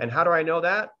 Right. And how do I know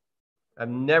that? I've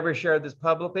never shared this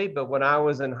publicly, but when I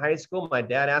was in high school, my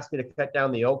dad asked me to cut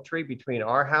down the oak tree between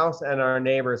our house and our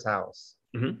neighbor's house,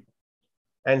 mm-hmm.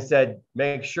 and said,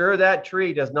 make sure that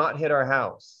tree does not hit our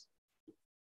house.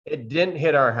 It didn't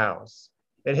hit our house.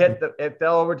 It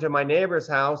fell over to my neighbor's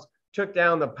house, took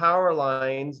down the power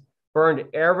lines, burned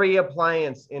every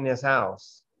appliance in his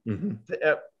house. Mm-hmm.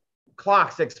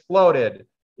 Clocks exploded.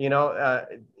 You know,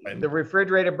 the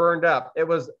refrigerator burned up. It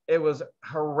was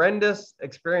horrendous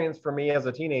experience for me as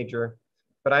a teenager,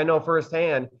 but I know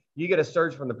firsthand, you get a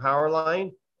surge from the power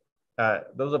line,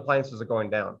 those appliances are going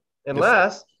down.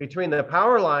 Unless between the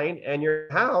power line and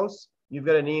your house, you've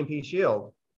got an EMP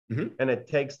shield. Mm-hmm. And it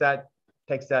takes that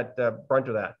brunt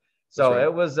of that. So right.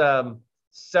 It was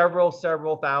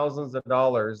several thousands of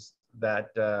dollars that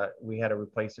we had to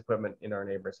replace equipment in our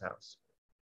neighbor's house.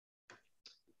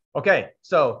 Okay,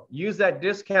 so use that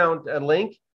discount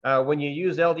link when you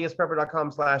use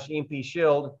ldsprepper.com/EMP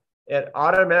shield. It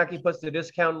automatically puts the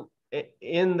discount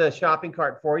in the shopping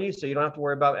cart for you, so you don't have to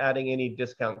worry about adding any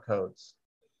discount codes.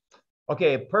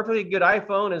 Okay, a perfectly good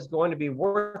iPhone is going to be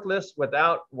worthless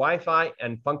without Wi-Fi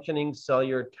and functioning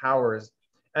cellular towers.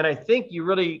 And I think you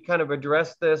really kind of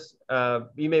addressed this.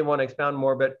 You may want to expound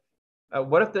more, but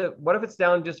what if it's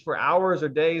down just for hours or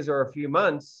days or a few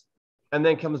months and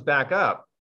then comes back up?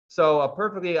 So a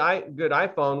perfectly good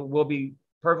iPhone will be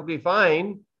perfectly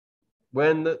fine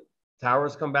when the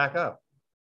towers come back up.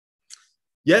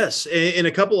 Yes, and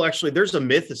a couple actually, there's a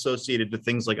myth associated to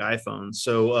things like iPhones.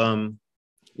 So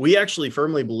we actually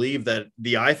firmly believe that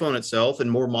the iPhone itself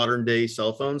and more modern day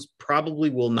cell phones probably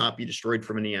will not be destroyed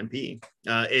from an EMP.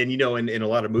 And, you know, in a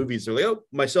lot of movies, they're like, oh,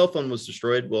 my cell phone was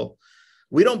destroyed. Well,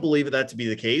 we don't believe that to be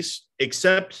the case,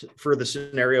 except for the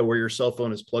scenario where your cell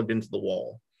phone is plugged into the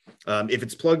wall. If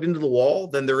it's plugged into the wall,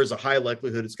 then there is a high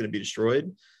likelihood it's going to be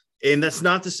destroyed. And that's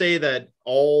not to say that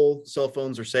all cell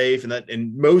phones are safe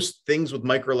and most things with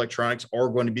microelectronics are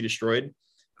going to be destroyed.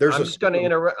 I'm just going to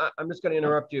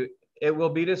interrupt you. It will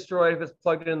be destroyed if it's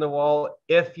plugged in the wall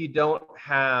if you don't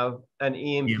have an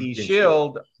EMP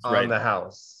shield on the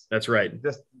house. That's right.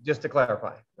 Just to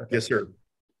clarify. Okay. Yes, sir.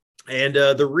 And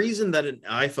the reason that an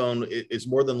iPhone is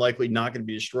more than likely not going to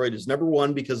be destroyed is, number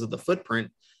one, because of the footprint.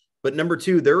 But number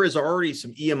two, there is already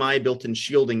some EMI built-in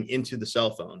shielding into the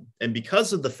cell phone. And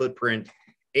because of the footprint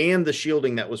and the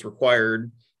shielding that was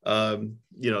required,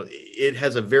 it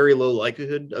has a very low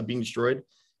likelihood of being destroyed.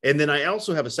 And then I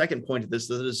also have a second point to this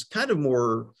that is kind of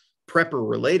more prepper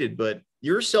related, but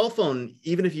your cell phone,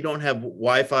 even if you don't have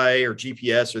Wi-Fi or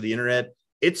GPS or the internet,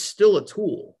 it's still a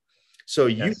tool. So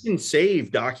you can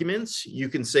save documents, you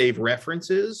can save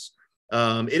references.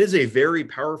 It is a very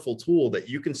powerful tool that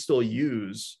you can still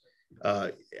use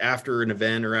after an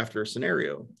event or after a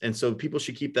scenario. And so people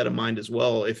should keep that in mind as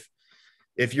well.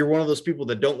 If you're one of those people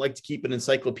that don't like to keep an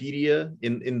encyclopedia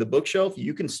in the bookshelf,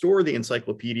 you can store the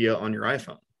encyclopedia on your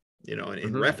iPhone. And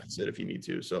mm-hmm. reference it if you need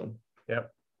to. So,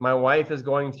 yep. My wife is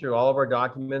going through all of our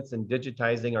documents and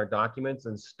digitizing our documents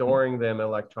and storing them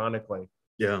electronically.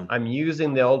 Yeah. I'm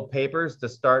using the old papers to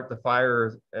start the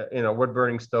fire in a wood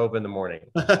burning stove in the morning.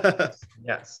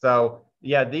 Yes. So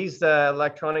yeah, these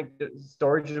electronic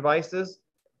storage devices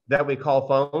that we call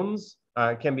phones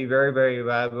can be very, very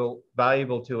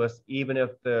valuable to us, even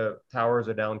if the towers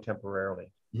are down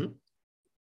temporarily. Mm-hmm.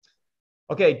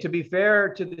 Okay, to be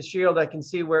fair to the shield, I can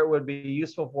see where it would be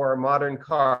useful for a modern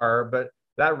car, but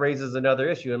that raises another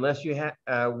issue. Unless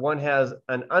one has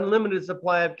an unlimited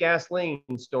supply of gasoline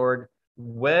stored,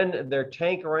 when their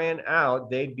tank ran out,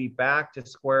 they'd be back to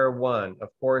square one. Of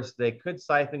course, they could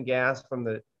siphon gas from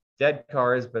the dead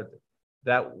cars, but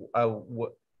that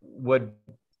wouldn't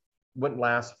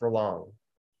last for long.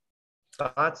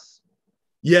 Thoughts?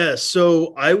 Yeah,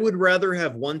 so I would rather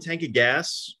have 1 tank of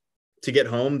gas to get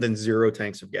home than 0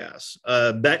 tanks of gas.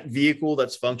 That vehicle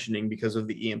that's functioning because of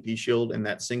the EMP shield and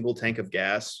that single tank of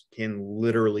gas can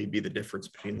literally be the difference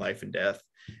between life and death.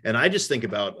 And I just think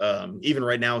about even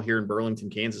right now here in Burlington,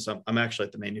 Kansas, I'm actually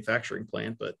at the manufacturing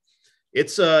plant, but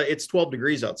it's 12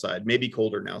 degrees outside, maybe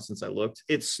colder now since I looked.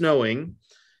 It's snowing.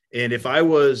 And if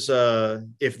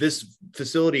this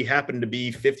facility happened to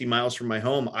be 50 miles from my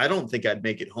home, I don't think I'd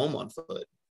make it home on foot.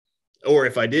 Or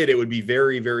if I did, it would be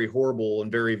very, very horrible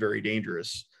and very, very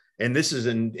dangerous. And this is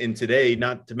in today,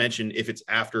 not to mention if it's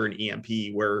after an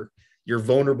EMP where you're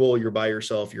vulnerable, you're by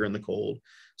yourself, you're in the cold.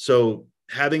 So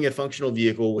having a functional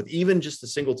vehicle with even just a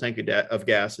single tank of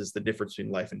gas is the difference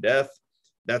between life and death.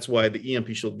 That's why the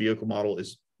EMP Shield vehicle model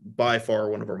is by far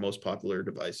one of our most popular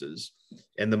devices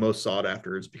and the most sought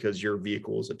after, is because your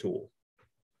vehicle is a tool.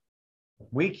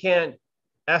 We can't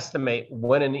estimate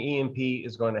when an EMP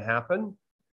is going to happen.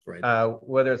 Right.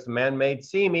 Whether it's man-made.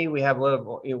 See me, we have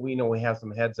we have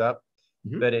some heads up,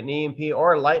 Mhm. but an EMP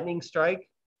or a lightning strike,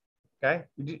 okay,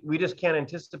 we just can't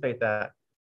anticipate that.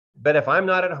 But if I'm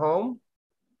not at home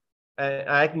and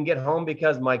I can get home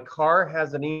because my car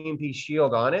has an EMP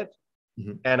shield on it,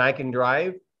 Mhm. and I can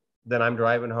drive, then I'm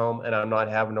driving home and I'm not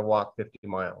having to walk 50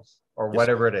 miles or Yes,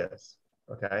 whatever sir. it is.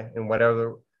 Okay. And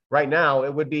whatever, right now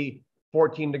it would be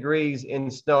 14 degrees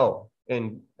in snow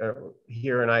in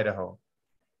here in Idaho.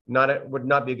 Would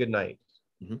not be a good night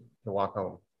Mhm. to walk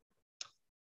home.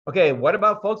 Okay. What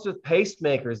about folks with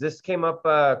pacemakers? This came up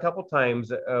a couple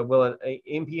times. Will an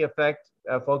EMP affect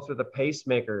folks with the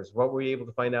pacemakers? What were you able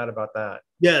to find out about that?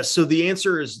 Yeah, so the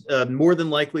answer is more than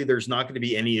likely there's not going to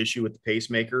be any issue with the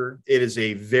pacemaker. It is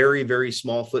a very, very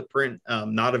small footprint,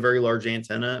 not a very large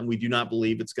antenna, and we do not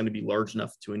believe it's going to be large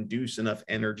enough to induce enough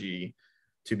energy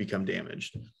to become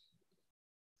damaged.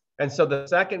 And so the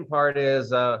second part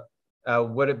is,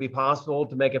 would it be possible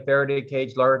to make a Faraday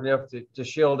cage large enough to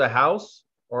shield a house,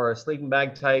 or a sleeping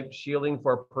bag type shielding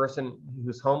for a person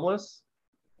who's homeless?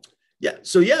 Yeah,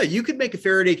 so yeah, you could make a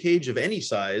Faraday cage of any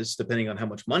size depending on how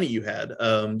much money you had.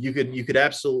 You could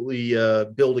absolutely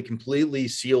build a completely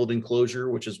sealed enclosure,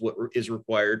 which is what is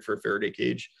required for a Faraday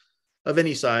cage of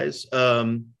any size.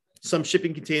 Some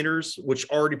shipping containers, which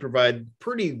already provide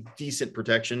pretty decent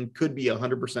protection, could be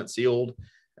 100% sealed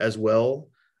as well.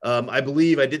 I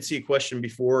believe I did see a question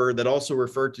before that also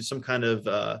referred to some kind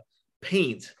of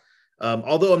paint.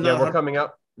 Although I'm not. Yeah, we're coming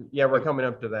up. Yeah, we're coming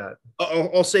up to that.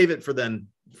 I'll save it for then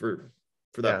for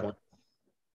that point.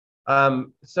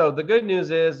 So the good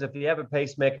news is, if you have a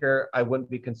pacemaker, I wouldn't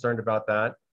be concerned about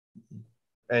that,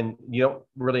 and you don't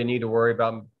really need to worry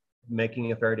about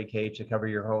making a Faraday cage to cover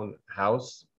your own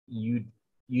house. You'd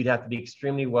have to be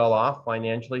extremely well off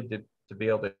financially to be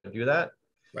able to do that.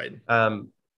 Right.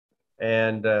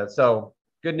 So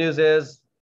good news is,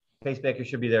 pacemaker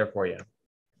should be there for you.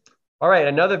 All right,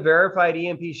 another verified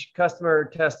EMP customer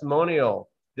testimonial.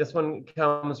 This one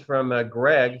comes from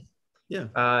Greg. Yeah.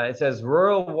 It says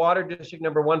Rural Water District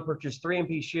number 1 purchased 3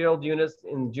 EMP Shield units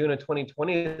in June of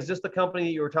 2020. Is this the company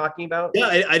that you were talking about?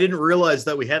 Yeah, I didn't realize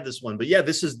that we had this one, but yeah,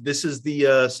 this is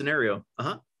the scenario.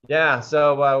 Yeah,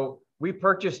 so we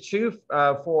purchased 2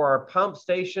 for our pump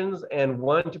stations and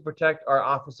 1 to protect our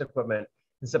office equipment.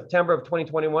 In September of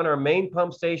 2021, our main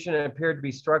pump station appeared to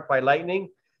be struck by lightning.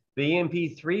 The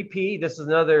EMP 3P, this is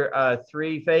another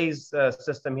 3-phase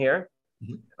system here,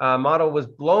 model was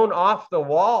blown off the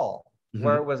wall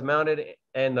where it was mounted,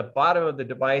 and the bottom of the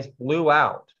device blew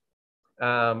out.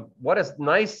 What a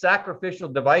nice sacrificial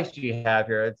device you have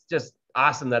here. It's just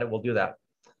awesome that it will do that.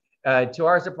 To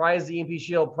our surprise, the EMP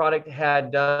Shield product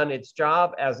had done its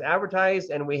job as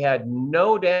advertised, and we had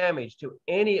no damage to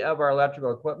any of our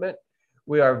electrical equipment.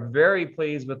 We are very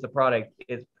pleased with the product.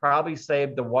 It's probably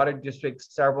saved the water district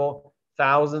several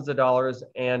thousands of dollars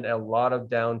and a lot of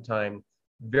downtime.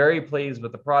 Very pleased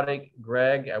with the product.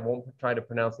 Greg, I won't try to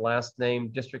pronounce the last name,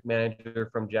 district manager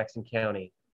from Jackson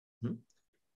County.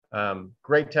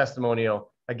 Great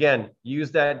testimonial. Again,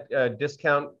 use that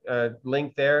discount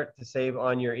link there to save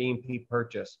on your EMP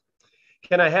purchase.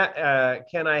 Can I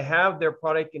have their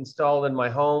product installed in my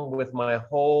home with my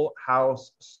whole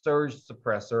house surge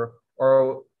suppressor,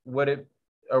 or would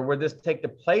this take the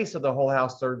place of the whole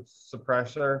house surge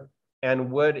suppressor, and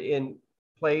would in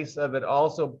place of it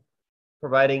also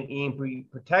providing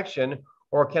EMP protection,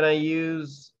 or can I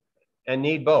use and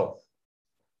need both?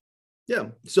 Yeah,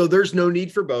 so there's no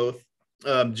need for both.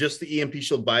 Just the EMP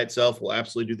Shield by itself will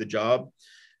absolutely do the job.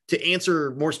 To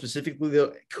answer more specifically,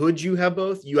 though, could you have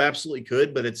both? You absolutely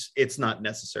could, but it's not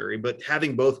necessary. But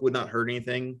having both would not hurt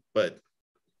anything. But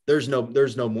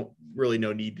really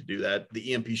no need to do that.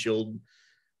 The EMP shield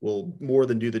will more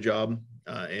than do the job,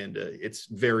 and it's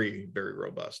very, very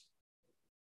robust.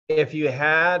 If you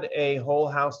had a whole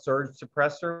house surge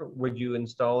suppressor, would you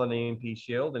install an EMP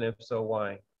shield? And if so,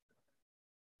 why?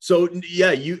 So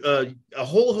yeah, a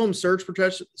whole home surge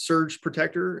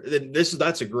protector.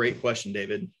 That's a great question,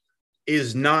 David.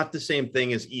 Is not the same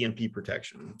thing as EMP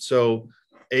protection. So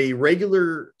a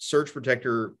regular surge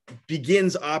protector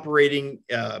begins operating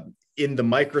in the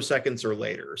microseconds or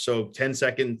later. So 10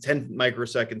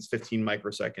 microseconds, 15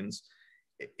 microseconds,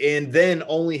 and then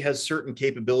only has certain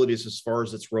capabilities as far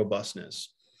as its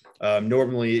robustness.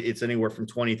 Normally it's anywhere from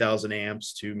 20,000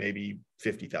 amps to maybe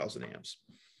 50,000 amps.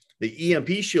 The EMP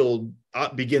shield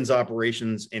begins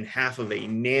operations in half of a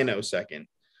nanosecond.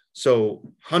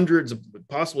 So hundreds of,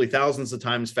 possibly thousands of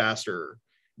times faster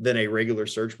than a regular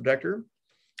surge protector,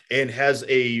 and has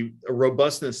a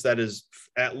robustness that is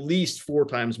at least 4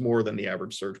 times more than the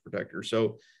average surge protector.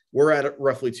 So we're at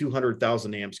roughly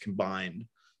 200,000 amps combined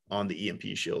on the EMP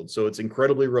shield. So it's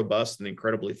incredibly robust and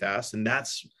incredibly fast. And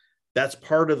that's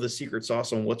part of the secret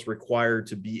sauce on what's required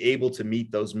to be able to meet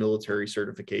those military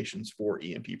certifications for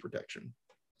EMP protection.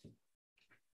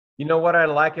 You know what I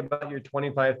like about your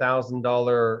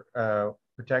 $25,000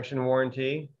 protection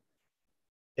warranty?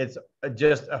 It's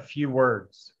just a few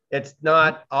words. It's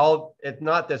not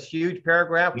this huge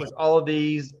paragraph with all of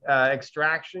these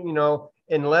extraction,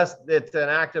 unless it's an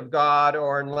act of God,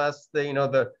 or unless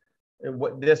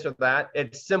this or that.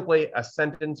 It's simply a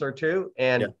sentence or two,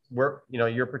 and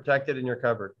you're protected and you're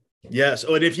covered. Yes.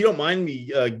 Oh, and if you don't mind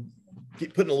me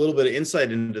putting a little bit of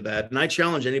insight into that, and I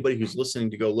challenge anybody who's listening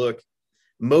to go look.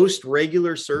 Most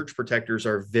regular surge protectors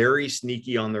are very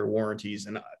sneaky on their warranties.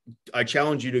 And I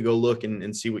challenge you to go look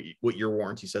and see what your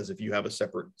warranty says if you have a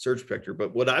separate surge protector.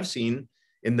 But what I've seen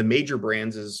in the major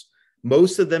brands is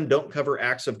most of them don't cover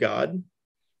acts of God.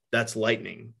 That's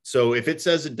lightning. So if it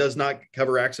says it does not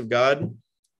cover acts of God,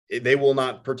 they will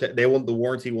not protect. The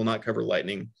warranty will not cover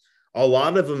lightning. A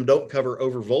lot of them don't cover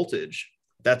over voltage.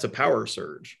 That's a power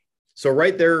surge. So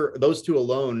right there, those two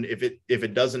alone, if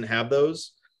it doesn't have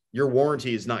those, your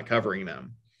warranty is not covering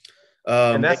them.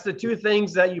 And that's the two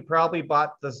things that you probably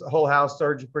bought this whole house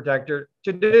surge protector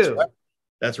to do.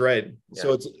 That's right. Yeah.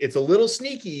 So it's a little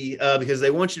sneaky because they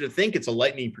want you to think it's a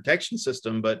lightning protection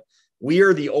system, but we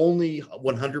are the only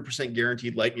 100%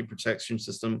 guaranteed lightning protection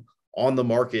system on the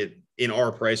market in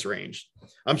our price range.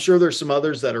 I'm sure there's some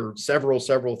others that are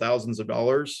several thousands of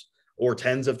dollars or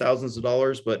tens of thousands of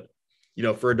dollars, but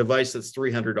for a device that's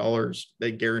 $300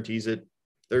 that guarantees it,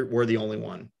 we're the only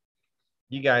one.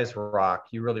 You guys rock.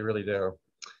 You really, really do.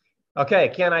 Okay.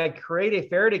 Can I create a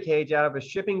Faraday cage out of a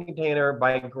shipping container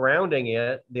by grounding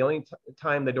it? The only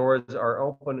time the doors are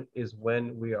open is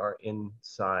when we are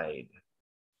inside.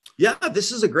 Yeah,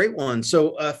 this is a great one.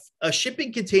 So a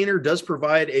shipping container does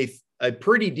provide a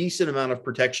pretty decent amount of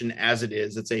protection as it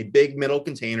is. It's a big metal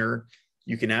container.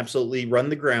 You can absolutely run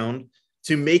the ground.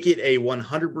 To make it a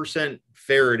 100%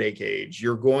 Faraday cage,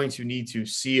 you're going to need to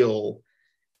seal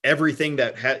everything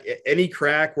that any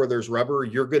crack where there's rubber.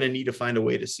 You're going to need to find a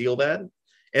way to seal that.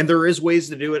 And there is ways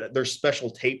to do it. There's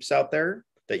special tapes out there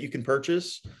that you can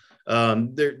purchase.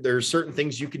 There's certain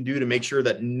things you can do to make sure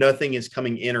that nothing is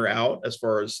coming in or out as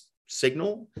far as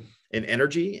signal and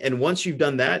energy. And once you've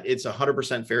done that, it's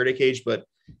 100% Faraday cage. But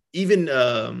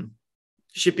even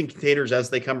shipping containers as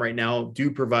they come right now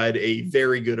do provide a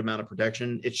very good amount of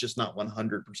protection. It's just not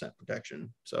 100%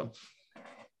 protection. So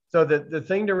the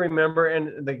thing to remember,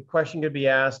 and the question could be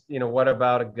asked, what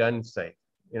about a gun safe?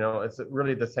 It's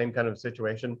really the same kind of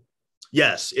situation.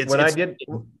 Yes.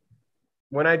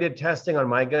 When I did testing on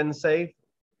my gun safe,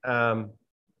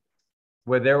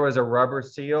 where there was a rubber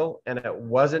seal and it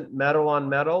wasn't metal on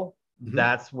metal,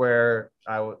 that's where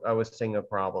I was seeing a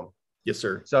problem. Yes,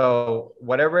 sir. So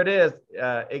whatever it is,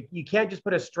 you can't just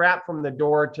put a strap from the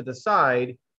door to the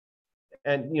side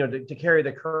and to carry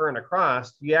the current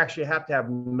across. You actually have to have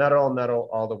metal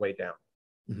all the way down.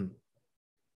 Mm-hmm.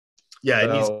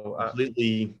 Yeah, so, it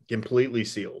needs completely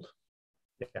sealed.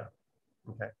 Yeah.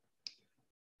 Okay.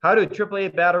 How do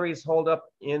AAA batteries hold up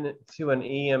into an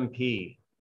EMP?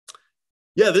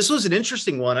 Yeah, this was an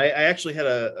interesting one. I actually had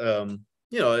a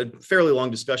fairly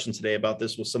long discussion today about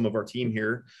this with some of our team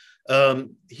here.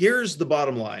 Here's the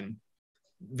bottom line.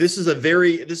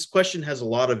 This question has a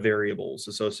lot of variables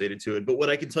associated to it, but what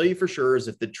I can tell you for sure is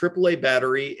if the AAA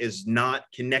battery is not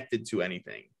connected to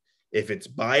anything, if it's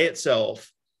by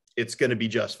itself, it's going to be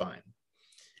just fine.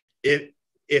 If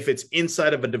it's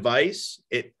inside of a device,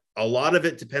 a lot of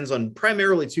it depends on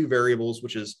primarily two variables,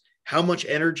 which is how much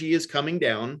energy is coming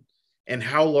down and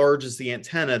how large is the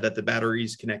antenna that the battery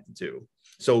is connected to.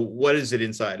 So what is it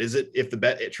inside? Is it if the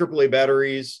AAA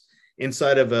batteries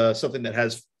inside of something that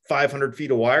has 500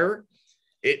 feet of wire,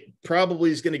 it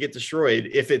probably is going to get destroyed.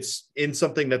 If it's in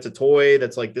something that's a toy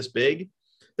that's like this big,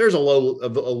 there's a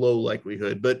low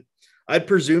likelihood. But I'd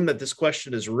presume that this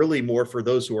question is really more for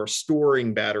those who are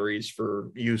storing batteries for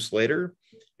use later.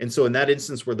 And so in that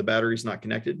instance where the battery's not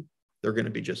connected, they're going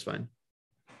to be just fine.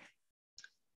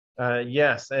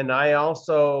 Yes, and I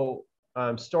also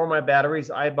store my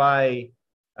batteries. I buy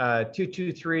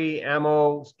 223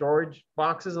 ammo storage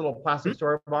boxes, little plastic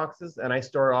storage boxes, and I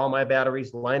store all my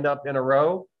batteries lined up in a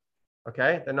row.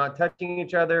 Okay, they're not touching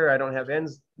each other. I don't have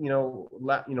ends,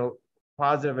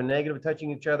 positive and negative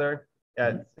touching each other.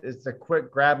 It's a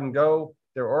quick grab and go.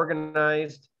 They're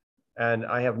organized, and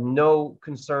I have no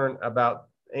concern about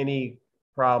any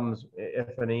problems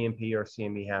if an EMP or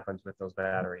CME happens with those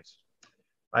batteries.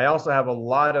 I also have a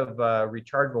lot of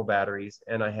rechargeable batteries,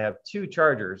 and I have 2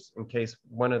 chargers in case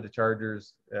one of the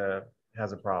chargers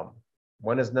has a problem.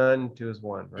 1 is none, 2 is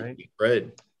 1, right? Right.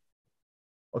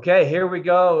 Okay, here we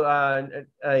go.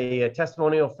 A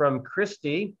testimonial from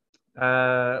Christy.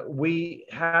 We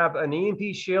have an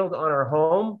EMP shield on our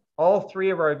home, all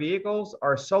 3 of our vehicles,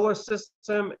 our solar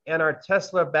system, and our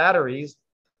Tesla batteries.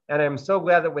 And I'm so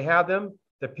glad that we have them.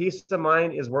 The peace of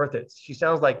mind is worth it. She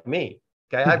sounds like me.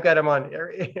 Okay, I've got them on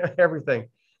everything.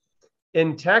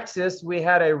 In Texas, we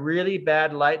had a really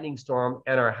bad lightning storm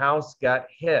and our house got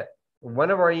hit.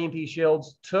 One of our EMP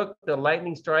shields took the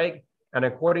lightning strike and,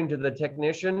 according to the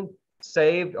technician,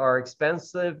 saved our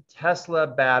expensive Tesla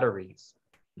batteries.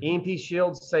 EMP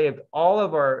shields saved all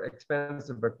of our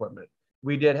expensive equipment.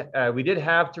 We did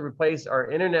have to replace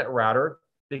our internet router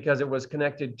because it was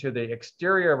connected to the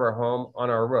exterior of our home on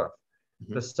our roof.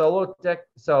 The solar tech,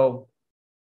 so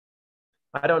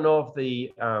I don't know if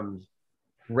the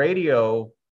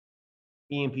radio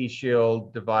EMP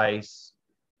shield device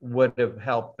would have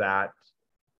helped that.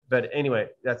 But anyway,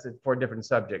 that's for a different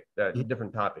subject,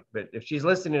 different topic. But if she's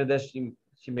listening to this,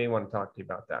 she may want to talk to you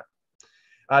about that.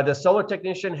 The solar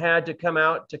technician had to come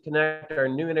out to connect our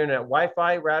new internet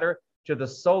Wi-Fi router to the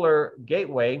solar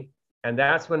gateway. And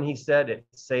that's when he said it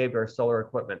saved our solar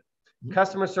equipment.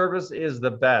 Customer service is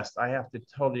the best. I have to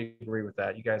totally agree with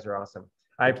that. You guys are awesome.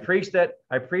 I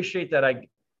appreciate that I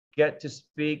get to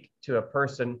speak to a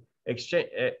person.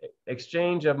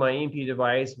 Exchange of my EMP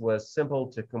device was simple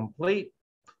to complete.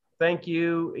 Thank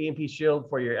you, EMP Shield,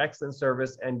 for your excellent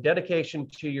service and dedication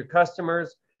to your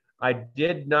customers. I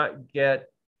did not get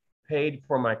paid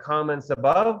for my comments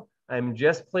above. I'm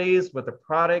just pleased with the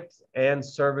product and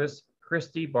service.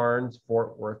 Christy Barnes,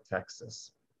 Fort Worth,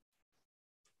 Texas.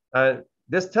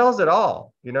 This tells it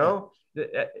all, you know.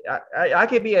 I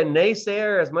could be a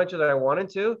naysayer as much as I wanted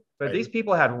to, but these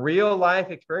people had real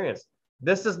life experience.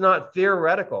 This is not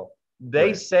theoretical.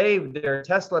 They saved their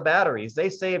Tesla batteries. They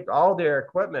saved all their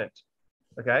equipment,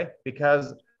 okay,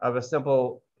 because of a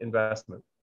simple investment.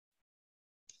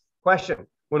 Question: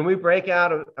 when we break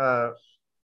out of,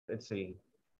 let's see,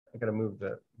 I gotta move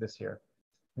this here.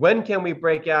 When can we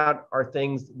break out our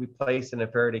things we place in a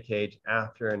Faraday cage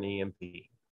after an EMP?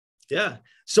 Yeah.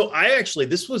 So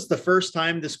this was the first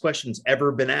time this question's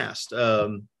ever been asked.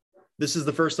 This is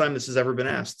the first time this has ever been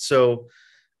asked. So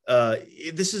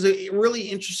this is a really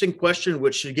interesting question,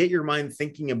 which should get your mind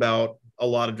thinking about a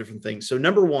lot of different things. So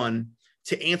number one,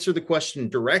 to answer the question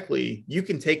directly, you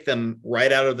can take them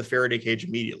right out of the Faraday cage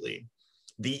immediately.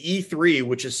 The E3,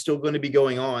 which is still going to be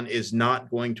going on, is not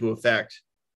going to affect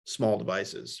small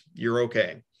devices. You're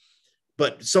okay.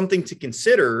 But something to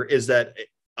consider is that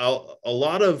a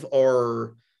lot of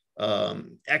our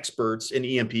experts in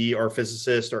EMP, our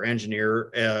physicist, our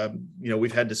engineer,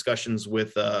 we've had discussions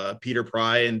with Peter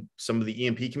Pry and some of the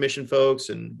EMP Commission folks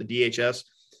and the DHS.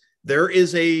 There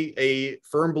is a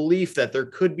firm belief that there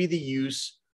could be the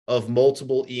use of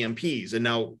multiple EMPs. And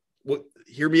now,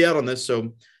 hear me out on this.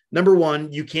 So, number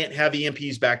one, you can't have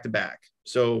EMPs back to back.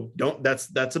 So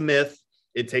that's a myth.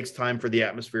 It takes time for the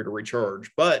atmosphere to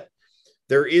recharge. But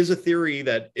there is a theory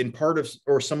that in part of,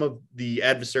 or some of the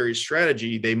adversary's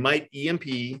strategy, they might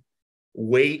EMP,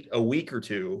 wait a week or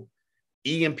two,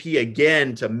 EMP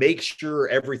again to make sure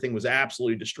everything was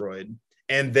absolutely destroyed,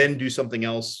 and then do something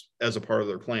else as a part of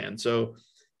their plan. So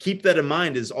keep that in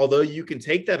mind, is although you can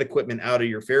take that equipment out of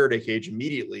your Faraday cage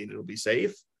immediately and it'll be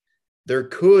safe, there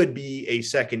could be a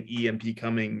second EMP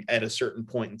coming at a certain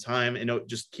point in time, and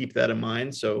just keep that in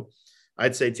mind. So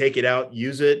I'd say take it out,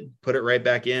 use it, put it right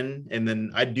back in. And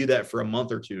then I'd do that for a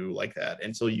month or two like that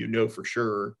until you know for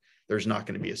sure there's not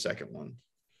going to be a second one.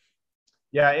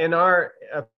 Yeah, in our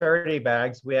Faraday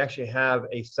bags, we actually have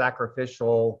a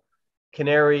sacrificial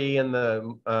canary in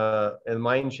the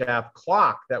mine shaft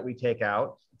clock that we take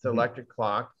out. It's an electric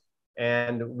clock,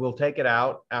 and we'll take it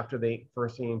out after the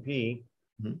first EMP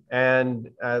and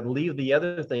leave the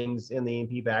other things in the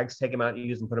EMP bags, take them out,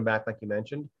 use and put them back like you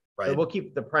mentioned. Right. So we'll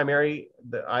keep the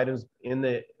items in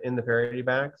the Faraday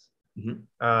bags. And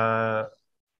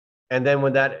then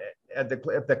when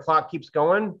if the clock keeps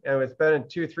going and it's been in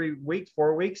 2, 3 weeks,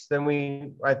 4 weeks,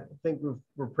 then I think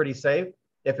we're pretty safe.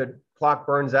 If a clock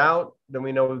burns out, then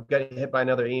we know we've got hit by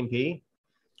another EMP.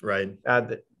 Right.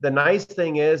 The nice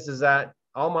thing is that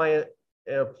all my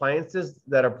appliances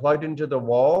that are plugged into the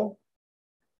wall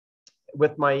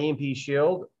with my EMP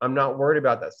shield, I'm not worried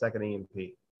about that second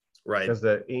EMP. Right. Because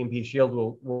the EMP shield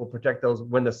will protect those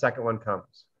when the second one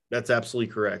comes. That's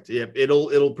absolutely correct. Yeah,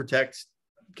 it'll protect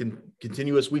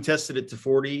continuous. We tested it to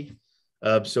 40,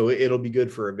 so it'll be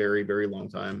good for a very, very long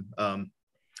time.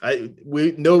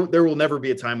 We know there will never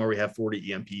be a time where we have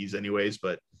 40 EMPs anyways,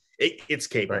 but it's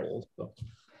capable. Right.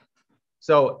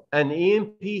 So an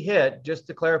EMP hit, just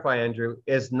to clarify, Andrew,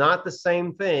 is not the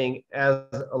same thing as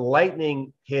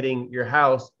lightning hitting your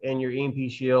house and your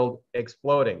EMP shield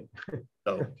exploding.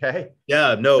 Oh. Okay.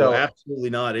 Yeah, no, absolutely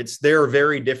not. They're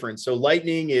very different. So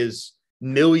lightning is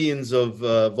millions of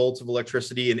volts of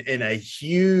electricity and a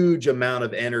huge amount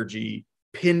of energy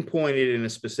pinpointed in a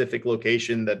specific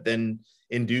location that then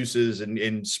induces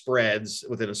and spreads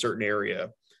within a certain area.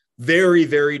 Very,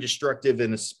 very destructive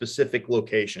in a specific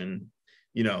location.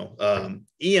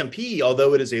 EMP,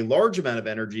 although it is a large amount of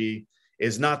energy,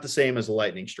 is not the same as a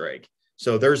lightning strike.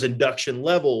 So there's induction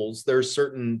levels. There's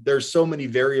so many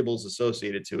variables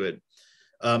associated to it.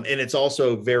 And it's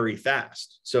also very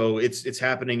fast. So it's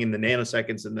happening in the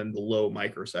nanoseconds and then the low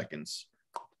microseconds,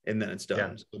 and then it's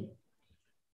done. Yeah.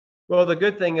 Well, the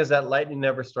good thing is that lightning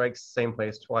never strikes the same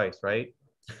place twice, right?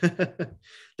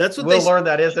 That's what we'll learn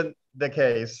that isn't the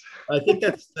case. I think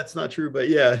that's not true, but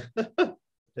yeah.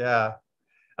 Yeah.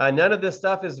 None of this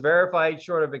stuff is verified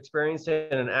short of experiencing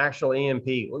an actual EMP.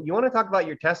 You want to talk about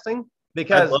your testing?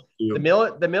 Because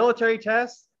the military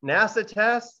tests, NASA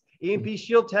tests, EMP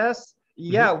shield tests,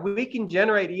 we can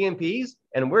generate EMPs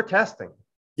and we're testing.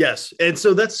 Yes. And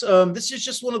so that's this is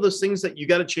just one of those things that you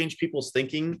got to change people's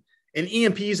thinking. An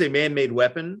EMP is a man-made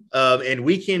weapon, and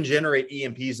we can generate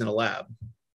EMPs in a lab.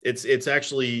 It's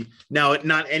actually now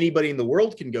not anybody in the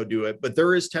world can go do it, but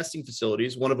there is testing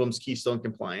facilities. One of them is Keystone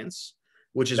Compliance,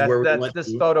 which is where we went.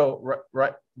 This photo,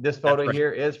 right? This photo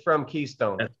here is from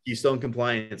Keystone. That's Keystone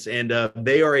Compliance, and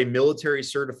they are a military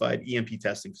certified EMP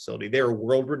testing facility. They are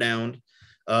world renowned,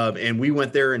 and we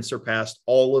went there and surpassed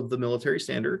all of the military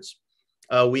standards.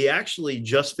 We actually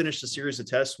just finished a series of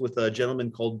tests with a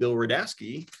gentleman called Bill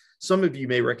Radasky. Some of you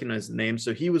may recognize the name.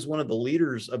 So he was one of the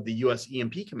leaders of the U.S.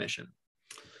 EMP Commission.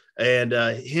 And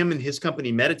him and his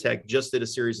company Meditech just did a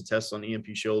series of tests on EMP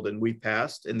Shield, and we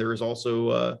passed. And there is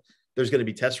also there's going to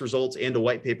be test results and a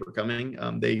white paper coming.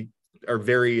 They are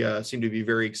seem to be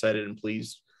very excited and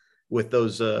pleased with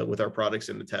those with our products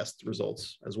and the test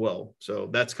results as well. So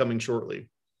that's coming shortly.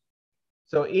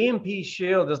 So EMP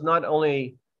Shield is not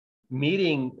only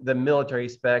meeting the military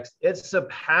specs, it's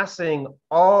surpassing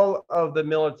all of the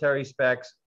military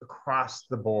specs across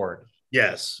the board.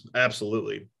 Yes,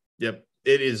 absolutely. Yep.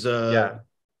 It is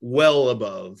well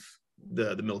above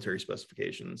the military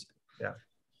specifications. Yeah.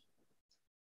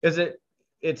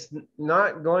 It's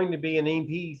not going to be an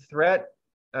EMP threat.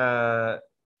 They're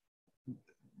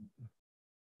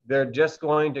just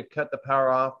going to cut the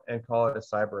power off and call it a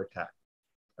cyber attack.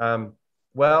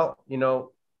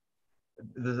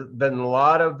 There's been a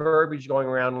lot of verbiage going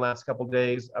around the last couple of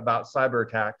days about cyber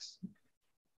attacks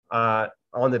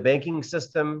on the banking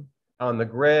system, on the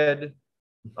grid,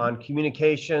 on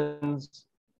communications,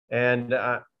 and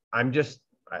I'm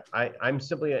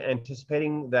simply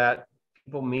anticipating that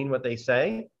people mean what they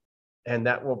say, and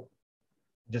that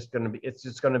it's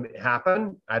just going to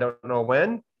happen. I don't know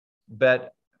when,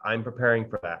 but I'm preparing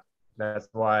for that. That's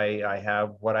why I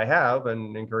have what I have,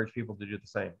 and encourage people to do the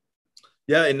same.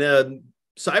 Yeah, and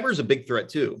cyber is a big threat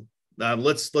too.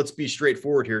 Let's be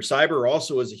straightforward here. Cyber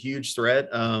also is a huge threat.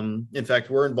 In fact,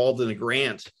 we're involved in a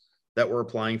grant that we're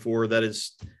applying for that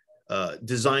is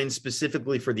designed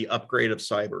specifically for the upgrade of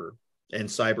cyber and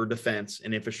cyber defense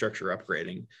and infrastructure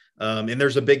upgrading. And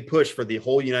there's a big push for the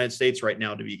whole United States right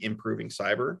now to be improving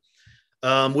cyber.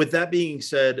 With that being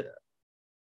said,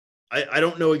 I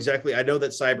don't know exactly. I know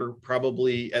that cyber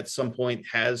probably at some point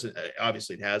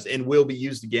obviously it has, and will be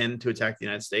used again to attack the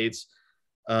United States.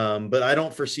 But I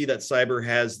don't foresee that cyber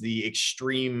has the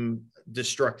extreme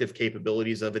destructive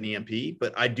capabilities of an EMP.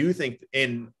 But I do think,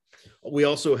 and we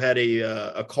also had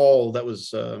a call that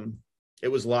was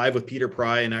It was live with Peter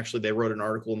Pry, and actually they wrote an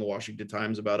article in the Washington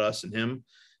Times about us and him.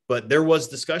 But there was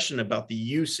discussion about the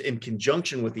use in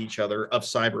conjunction with each other of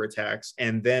cyber attacks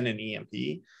and then an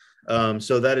EMP.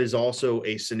 So that is also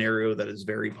a scenario that is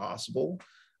very possible.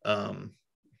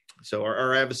 So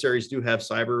our adversaries do have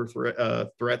cyber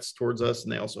threats towards us,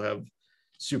 and they also have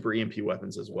super EMP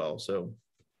weapons as well. So,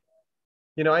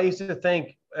 you know, I used to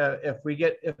think if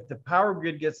the power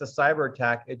grid gets a cyber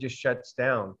attack, it just shuts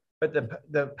down. But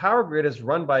the power grid is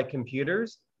run by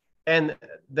computers, and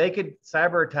they could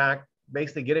cyber attack,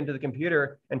 basically get into the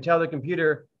computer and tell the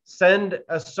computer, send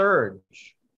a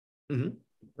surge,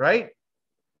 right?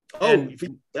 Oh,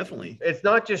 and definitely. It's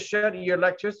not just your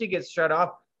electricity gets shut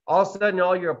off. All of a sudden,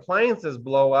 all your appliances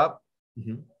blow up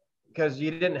because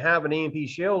you didn't have an EMP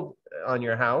shield on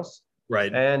your house.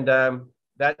 Right. And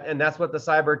that's what the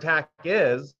cyber attack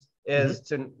is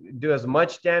to do as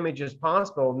much damage as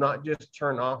possible, not just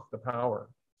turn off the power.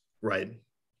 Right.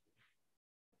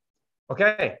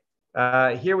 Okay.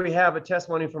 Here we have a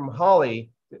testimony from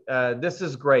Holly. This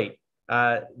is great.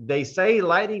 They say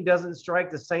lightning doesn't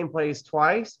strike the same place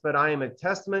twice, but I am a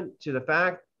testament to the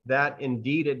fact that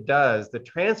indeed it does. The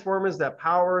transformers that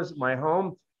powers my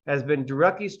home has been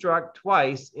directly struck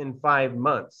twice in 5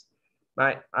 months.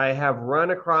 I had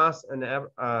run across an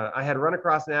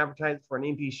advertisement for an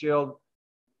EMP shield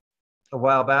a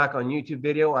while back on YouTube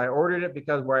video. I ordered it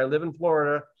because where I live in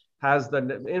Florida has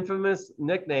the infamous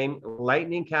nickname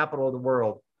Lightning Capital of the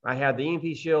World. I had the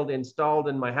EMP shield installed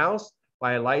in my house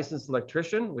by a licensed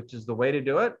electrician, which is the way to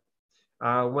do it.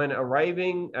 When it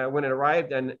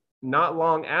arrived, and not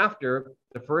long after,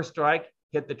 the first strike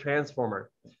hit the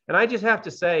transformer. And I just have to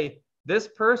say, this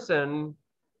person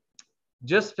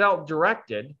just felt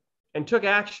directed and took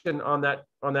action on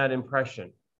that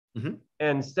impression. And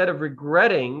instead of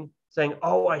regretting, saying,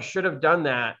 oh, I should have done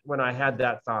that when I had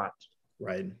that thought.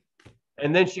 Right.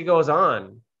 And then she goes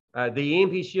on. The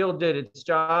EMP shield did its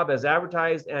job as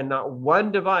advertised, and not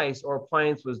one device or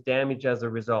appliance was damaged as a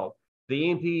result. The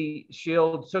EMP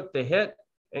shield took the hit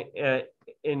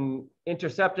in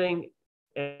intercepting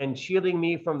and shielding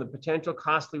me from the potential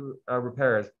costly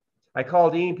repairs. I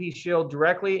called EMP shield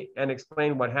directly and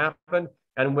explained what happened.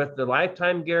 And with the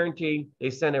lifetime guarantee, they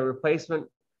sent a replacement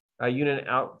unit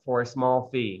out for a small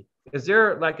fee. Is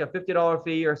there like a $50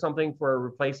 fee or something for a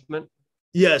replacement?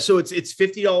 Yeah, so it's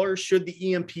 $50 should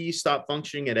the EMP stop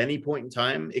functioning at any point in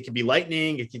time. It can be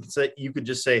lightning. You could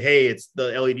just say, hey, it's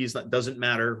the LEDs, doesn't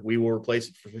matter. We will replace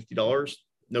it for $50.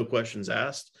 No questions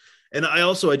asked. And I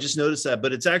just noticed that,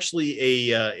 but it's actually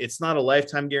it's not a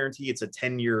lifetime guarantee. It's a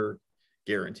 10-year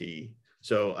guarantee.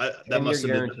 So that must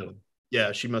have been,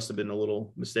 yeah, she must have been a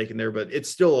little mistaken there, but it's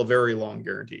still a very long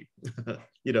guarantee.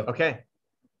 Okay.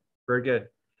 Very good.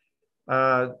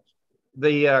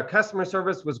 The customer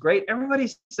service was great. Everybody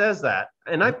says that.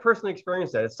 And I personally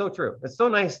experienced that. It's so true. It's so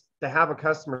nice to have a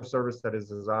customer service that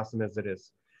is as awesome as it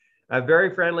is.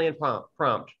 Very friendly and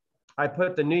prompt. I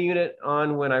put the new unit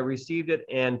on when I received it,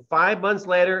 and 5 months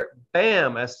later,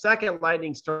 bam, a second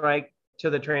lightning strike to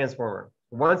the transformer.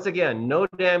 Once again, no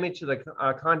damage to the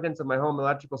contents of my home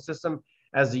electrical system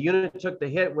as the unit took the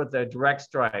hit with a direct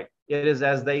strike. It is,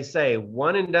 as they say,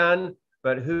 one and done,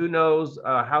 but who knows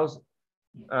how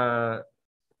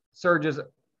surges.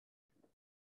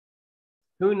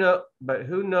 Who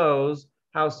knows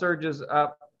how surges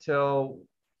up till,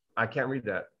 I can't read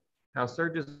that. How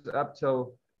surges up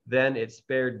till then it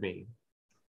spared me.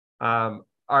 Our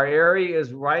area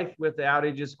is rife with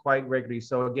outages quite regularly.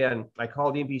 So again, I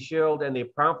called EMP Shield and they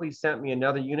promptly sent me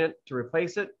another unit to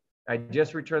replace it. I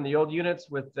just returned the old units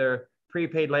with their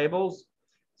prepaid labels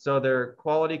so their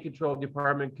quality control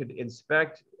department could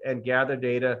inspect and gather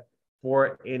data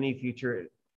for any future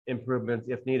improvements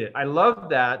if needed. I love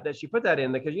that she put that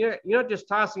in, because you're not just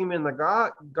tossing them in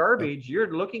the garbage.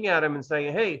 You're looking at them and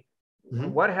saying, hey,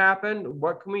 what happened?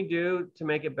 What can we do to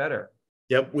make it better?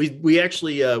 Yep. We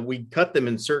actually, we cut them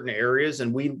in certain areas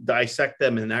and we dissect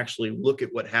them and actually look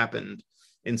at what happened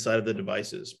inside of the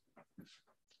devices.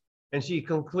 And she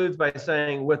concludes by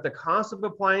saying, with the cost of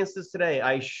appliances today,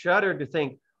 I shudder to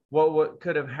think what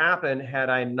could have happened had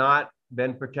I not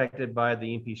been protected by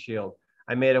the EMP Shield.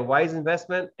 I made a wise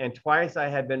investment, and twice I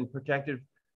had been protected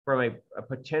from a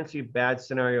potentially bad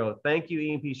scenario. Thank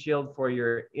you, EMP Shield, for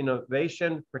your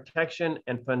innovation, protection,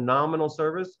 and phenomenal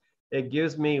service. It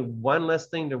gives me one less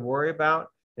thing to worry about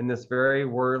in this very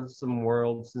worrisome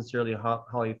world. Sincerely,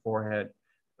 Holly Forehead.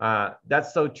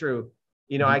 That's so true.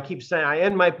 I keep saying, I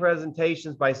end my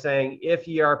presentations by saying, if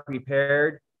ye are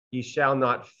prepared, ye shall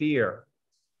not fear.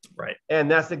 Right. And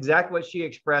that's exactly what she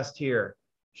expressed here.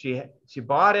 She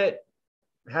bought it,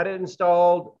 had it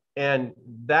installed, and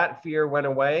that fear went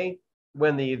away.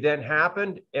 when the event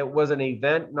happened, it was an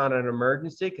event, not an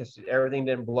emergency, because everything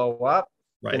didn't blow up.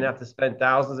 Right. Didn't have to spend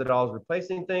thousands of dollars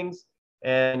replacing things.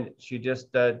 And she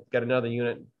just got another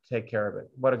unit to take care of it.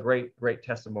 What a great, great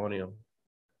testimonial.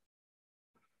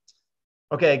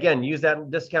 Okay, again, use that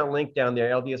discount link down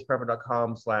there,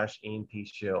 ldsprepper.com/EMP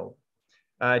Shield.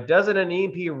 Doesn't an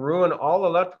EMP ruin all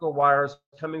electrical wires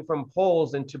coming from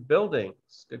poles into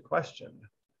buildings? Good question.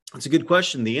 It's a good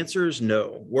question. The answer is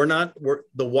no.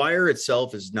 The wire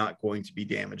itself is not going to be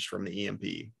damaged from the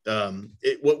EMP.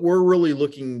 What we're really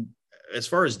looking, as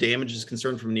far as damage is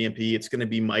concerned from an EMP, it's going to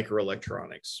be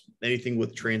microelectronics, anything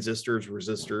with transistors,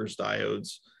 resistors,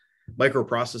 diodes,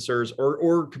 microprocessors,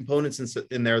 or components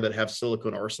in there that have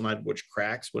silicon arsenide, which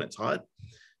cracks when it's hot.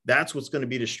 That's what's going to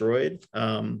be destroyed.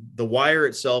 The wire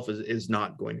itself is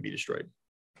not going to be destroyed.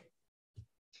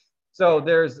 So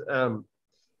there's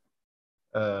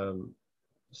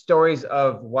stories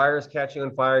of wires catching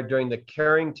on fire during the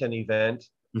Carrington event,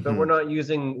 but we're not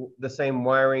using the same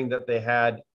wiring that they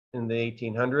had in the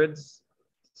 1800s.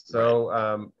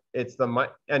 So it's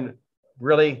and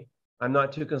really, I'm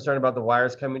not too concerned about the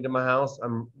wires coming to my house.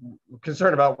 I'm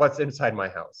concerned about what's inside my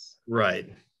house. Right.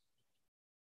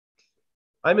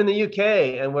 I'm in the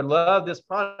UK and would love this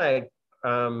product.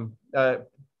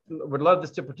 Would love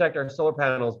this to protect our solar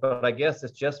panels, but I guess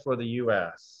it's just for the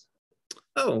US.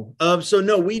 Oh, so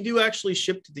no, we do actually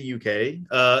ship to the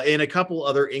UK and a couple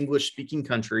other English-speaking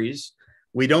countries.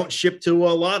 We don't ship to a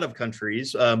lot of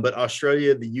countries, but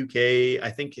Australia, the UK,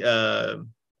 I think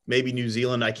maybe New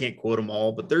Zealand. I can't quote them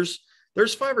all, but there's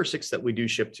 5 or 6 that we do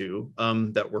ship to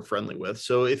that we're friendly with.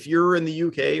 So if you're in the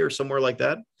UK or somewhere like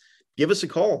that, give us a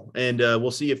call and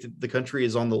we'll see if the country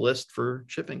is on the list for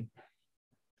shipping.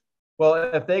 Well,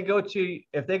 if they go to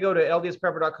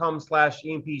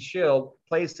ldsprepper.com/EMP Shield,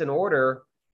 place an order,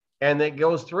 and it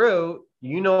goes through,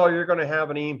 you're going to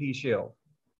have an EMP shield.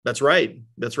 That's right.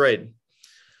 That's right.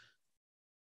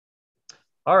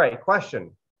 All right,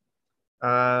 question.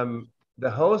 The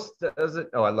host doesn't.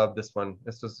 Oh, I love this one.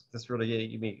 This really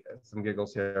gave me some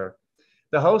giggles here.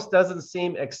 The host doesn't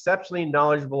seem exceptionally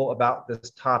knowledgeable about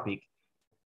this topic.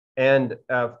 And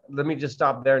let me just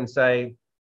stop there and say,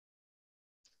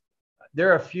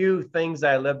 there are a few things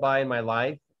I live by in my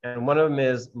life, and one of them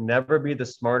is never be the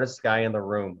smartest guy in the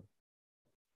room.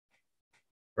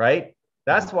 Right?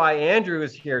 That's why Andrew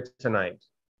is here tonight.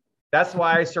 That's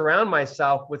why I surround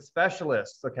myself with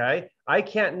specialists, okay? I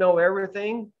can't know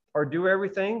everything or do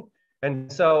everything.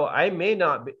 And so I may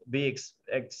not be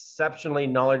exceptionally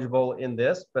knowledgeable in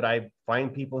this, but I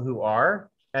find people who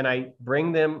are, and I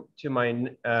bring them to my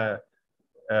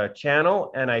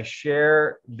channel and I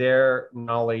share their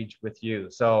knowledge with you.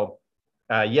 So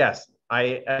yes,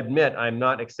 I admit I'm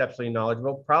not exceptionally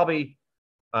knowledgeable, probably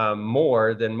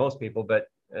more than most people, but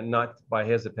not by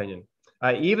his opinion.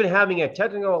 Even having a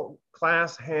technical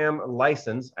class ham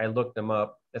license, I looked him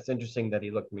up. It's interesting that he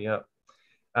looked me up.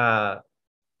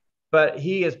 But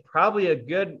he is probably a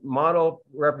good model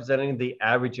representing the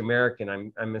average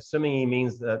American. I'm assuming he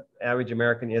means that average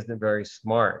American isn't very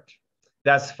smart.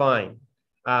 That's fine.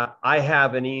 I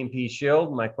have an EMP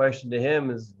shield. My question to him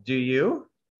is, do you?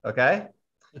 Okay.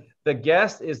 The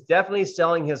guest is definitely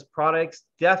selling his products.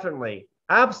 Definitely.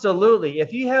 Absolutely.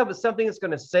 If you have something that's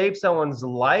going to save someone's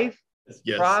life,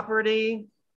 yes, property,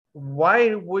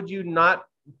 why would you not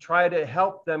try to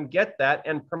help them get that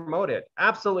and promote it?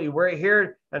 Absolutely. We're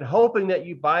here and hoping that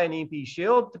you buy an EMP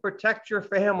shield to protect your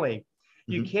family.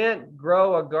 You can't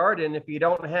grow a garden if you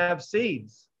don't have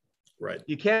seeds. Right.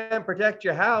 You can't protect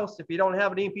your house if you don't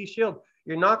have an EMP shield.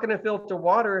 You're not going to filter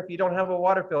water if you don't have a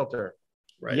water filter.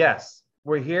 Right. Yes,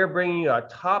 we're here bringing you a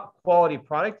top quality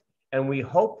product, and we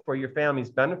hope for your family's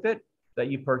benefit that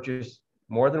you purchase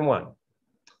more than one.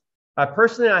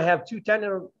 Personally, I have 2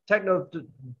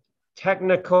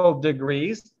 technical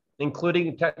degrees,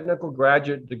 including technical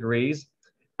graduate degrees.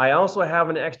 I also have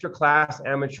an extra class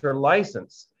amateur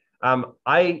license.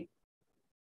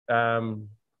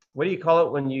 What do you call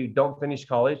it when you don't finish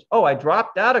college? Oh, I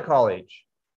dropped out of college.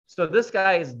 So this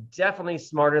guy is definitely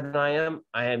smarter than I am.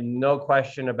 I have no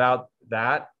question about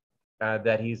that,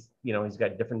 that he's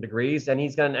got different degrees and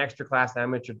he's got an extra class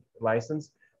amateur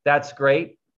license. That's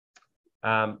great.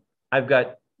 I've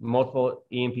got multiple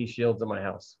EMP shields in my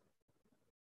house.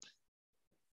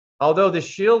 Although the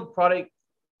shield product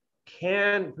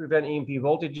can prevent EMP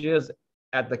voltages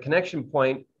at the connection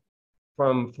point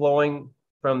from flowing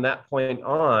from that point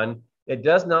on, it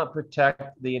does not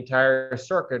protect the entire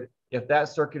circuit if that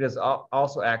circuit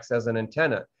also acts as an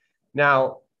antenna.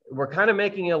 Now, we're kind of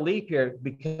making a leap here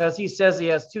because he says he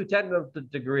has 2 technical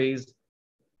degrees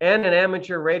and an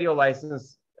amateur radio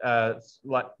license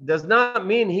does not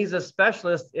mean he's a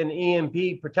specialist in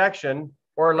EMP protection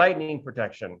or lightning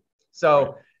protection.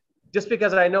 So just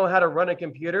because I know how to run a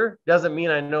computer doesn't mean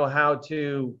I know how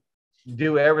to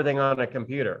do everything on a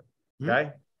computer.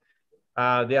 Okay.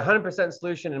 The 100%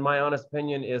 solution, in my honest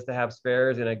opinion, is to have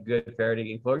spares in a good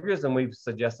Faraday enclosures, and we've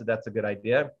suggested that's a good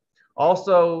idea.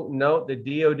 Also note the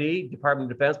DoD,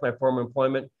 Department of Defense, my former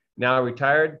employment, now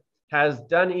retired, has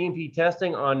done EMP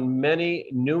testing on many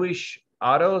newish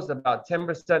autos. About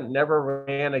 10% never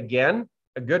ran again.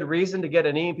 A good reason to get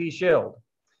an EMP shield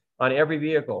on every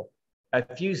vehicle.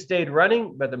 A few stayed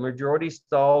running, but the majority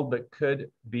stalled but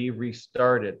could be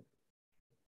restarted.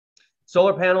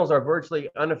 Solar panels are virtually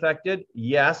unaffected.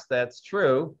 Yes, that's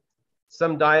true.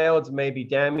 Some diodes may be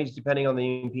damaged depending on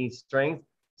the EMP strength.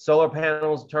 Solar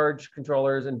panels, charge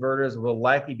controllers, inverters will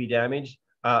likely be damaged.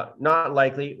 Not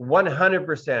likely,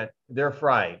 100%, they're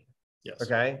fried. Yes.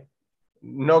 Okay,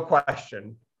 no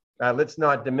question. Let's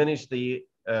not diminish the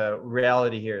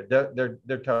reality here.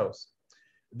 They're toast.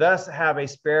 Thus, have a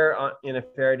spare in a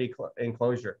Faraday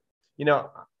enclosure. You know,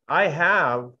 I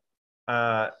have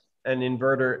an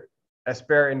inverter, a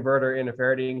spare inverter in a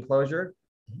Faraday enclosure.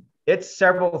 It's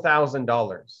several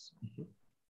 $1,000s.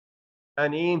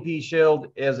 An EMP shield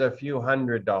is a few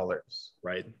 $100s.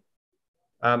 Right.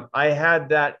 I had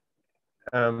that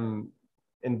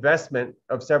investment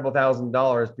of several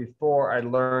 $1,000s before I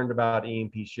learned about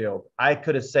EMP shield. I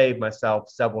could have saved myself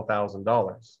several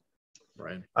 $1,000s.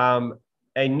 Right.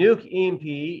 A nuke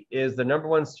EMP is the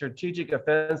 #1 strategic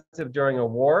offensive during a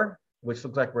war, which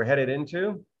looks like we're headed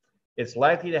into. It's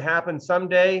likely to happen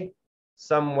someday,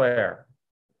 somewhere.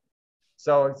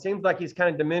 So it seems like he's kind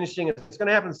of diminishing. It's going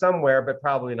to happen somewhere, but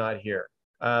probably not here.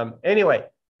 Anyway,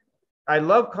 I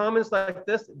love comments like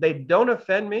this. They don't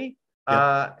offend me.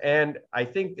 And I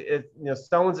think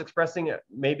someone's expressing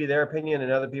maybe their opinion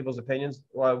and other people's opinions.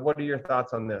 What are your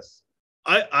thoughts on this?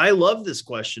 I love this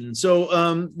question.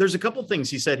 So there's a couple things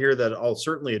he said here that I'll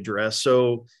certainly address.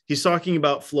 So he's talking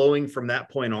about flowing from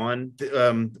that point on.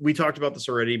 We talked about this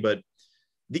already, but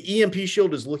the EMP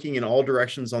shield is looking in all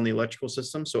directions on the electrical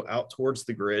system. So out towards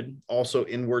the grid, also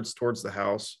inwards towards the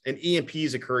house, and EMP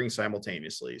is occurring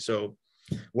simultaneously. So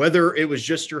whether it was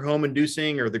just your home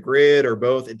inducing or the grid or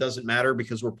both, it doesn't matter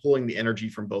because we're pulling the energy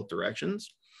from both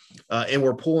directions. And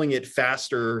we're pulling it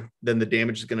faster than the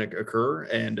damage is going to occur,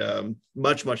 and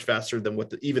much, much faster than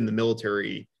what even the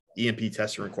military EMP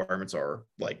testing requirements are,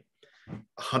 like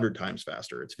 100 times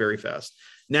faster. It's very fast.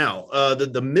 Now,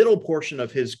 the middle portion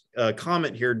of his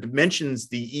comment here mentions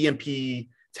the EMP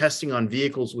testing on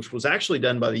vehicles, which was actually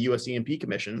done by the U.S. EMP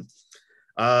Commission.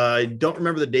 I don't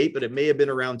remember the date, but it may have been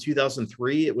around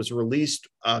 2003. It was released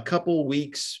a couple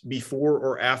weeks before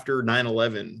or after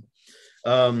 9/11.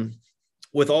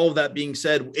 With all of that being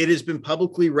said, it has been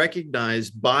publicly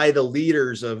recognized by the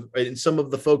leaders and some of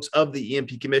the folks of the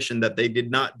EMP Commission that they did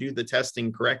not do the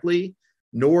testing correctly,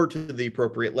 nor to the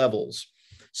appropriate levels.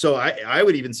 So I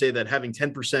would even say that having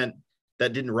 10%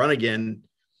 that didn't run again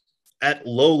at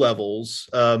low levels,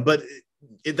 but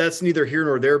that's neither here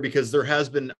nor there, because there has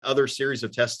been other series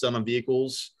of tests done on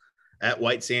vehicles at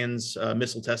White Sands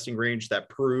Missile Testing Range that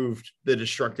proved the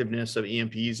destructiveness of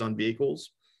EMPs on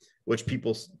vehicles, which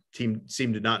people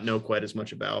seem to not know quite as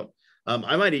much about.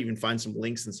 I might even find some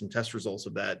links and some test results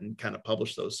of that and kind of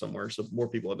publish those somewhere so more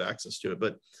people have access to it.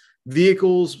 But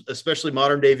vehicles, especially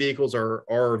modern day vehicles,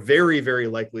 are very, very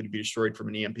likely to be destroyed from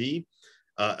an EMP.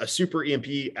 A super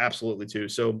EMP, absolutely too.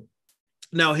 So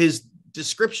now his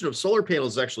description of solar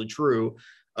panels is actually true.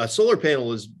 A solar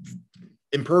panel is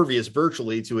impervious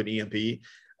virtually to an EMP,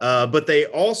 but they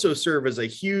also serve as a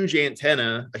huge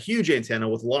antenna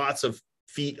with lots of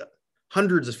feet,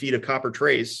 hundreds of feet of copper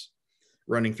trace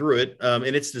running through it.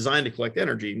 And it's designed to collect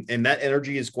energy. And that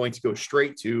energy is going to go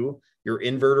straight to your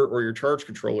inverter or your charge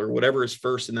controller, whatever is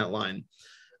first in that line.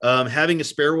 Having a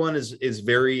spare one is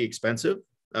very expensive,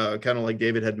 kind of like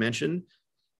David had mentioned.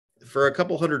 For a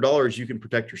couple $100, you can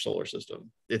protect your solar system.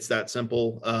 It's that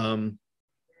simple.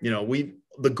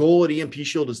 The goal at EMP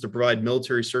Shield is to provide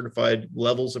military certified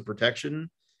levels of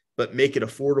protection, but make it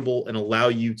affordable and allow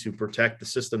you to protect the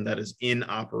system that is in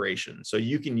operation. So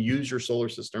you can use your solar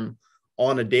system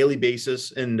on a daily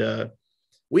basis. And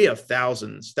we have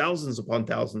thousands upon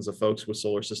thousands of folks with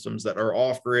solar systems that are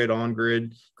off grid, on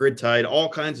grid, grid tied, all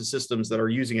kinds of systems that are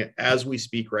using it as we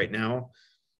speak right now.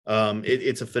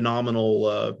 It's a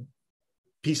phenomenal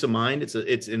peace of mind. It's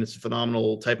a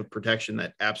phenomenal type of protection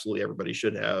that absolutely everybody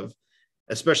should have,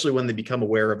 especially when they become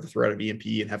aware of the threat of EMP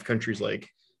and have countries like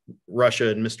Russia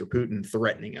and Mr. Putin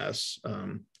threatening us.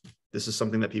 This is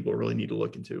something that people really need to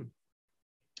look into.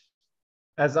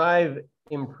 As I've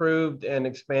improved and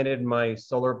expanded my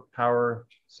solar power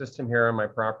system here on my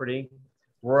property.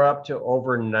 We're up to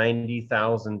over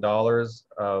 $90,000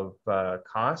 of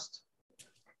cost.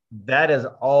 That is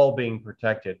all being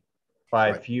protected by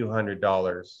a few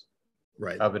 $100s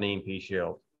of an EMP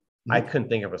shield. I couldn't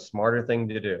think of a smarter thing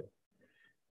to do.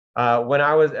 When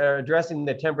I was addressing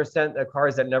the 10% of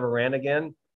cars that never ran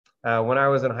again, when I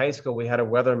was in high school, we had a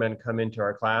weatherman come into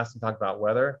our class and talk about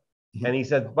weather. And he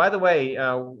said, by the way,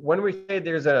 when we say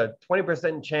there's a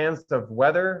 20% chance of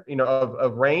weather,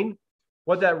 of rain,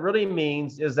 what that really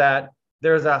means is that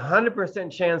there's a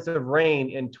 100% chance of rain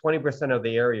in 20% of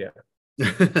the area.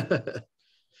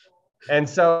 And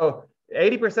so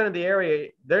 80% of the area,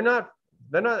 they're not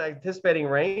anticipating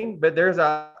rain, but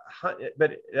the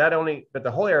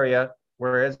whole area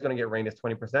where it's going to get rain is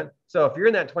 20%. So if you're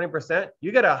in that 20%,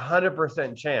 you get a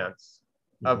 100% chance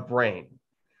of rain.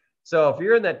 So if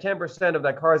you're in that 10% of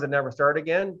that cars that never start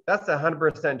again, that's a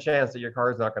 100% chance that your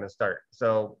car is not going to start.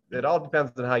 So it all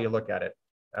depends on how you look at it.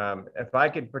 If I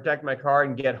could protect my car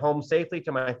and get home safely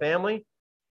to my family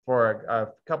for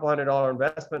a couple $100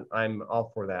 investment, I'm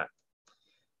all for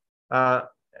that.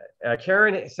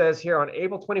 Karen says here on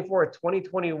April 24th,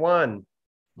 2021,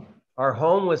 our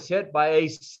home was hit by a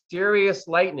serious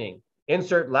lightning.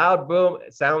 Insert loud boom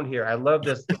sound here. I love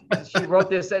this. She wrote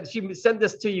this, and she sent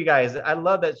this to you guys. I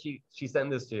love that she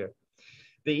sent this to you.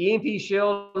 The EMP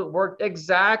shield worked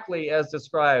exactly as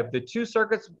described. The two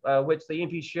circuits which the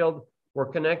EMP shield were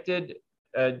connected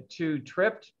to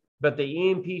tripped, but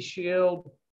the EMP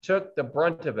shield took the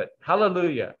brunt of it.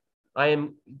 Hallelujah.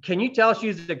 Can you tell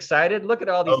she's excited? Look at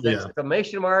all these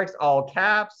exclamation marks, all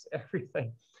caps,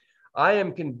 everything. I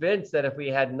am convinced that if we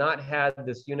had not had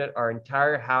this unit, our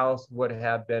entire house would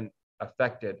have been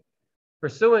affected.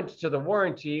 Pursuant to the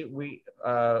warranty, we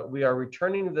are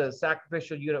returning the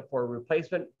sacrificial unit for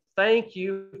replacement. Thank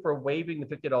you for waiving the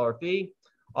 $50 fee.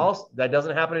 Also, that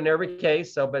doesn't happen in every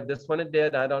case, but this one it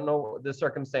did. I don't know the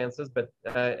circumstances, but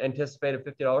anticipate a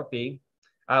 $50 fee,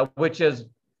 which is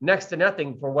next to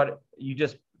nothing for what you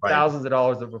just, thousands of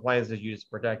dollars of appliances you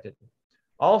just protected.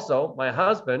 Also, my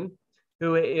husband,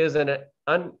 who is an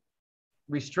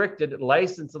unrestricted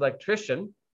licensed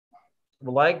electrician,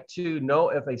 would like to know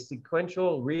if a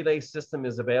sequential relay system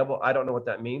is available. I don't know what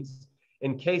that means.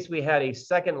 In case we had a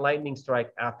second lightning strike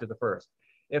after the first.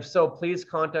 If so, please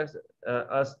contact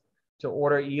us to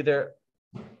order either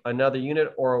another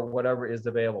unit or whatever is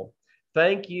available.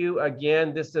 Thank you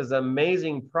again. This is an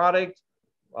amazing product.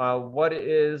 What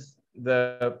is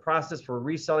the process for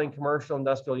reselling commercial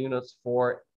industrial units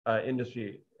for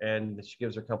industry? And she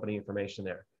gives her company information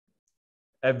there.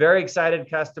 A very excited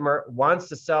customer wants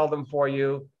to sell them for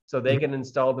you so they can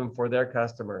install them for their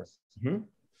customers.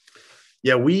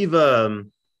 Yeah, we've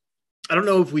I don't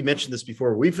know if we mentioned this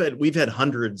before. We've had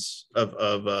hundreds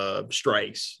of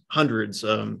strikes, hundreds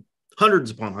upon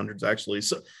hundreds actually.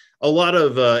 So a lot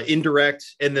of indirect,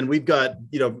 and then we've got,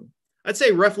 I'd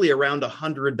say roughly around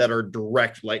 100 that are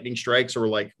direct lightning strikes or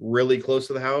like really close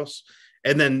to the house.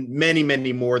 And then many,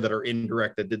 many more that are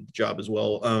indirect that did the job as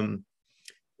well.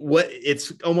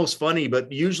 It's almost funny,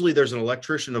 but usually there's an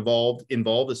electrician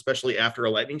involved, especially after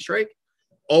a lightning strike.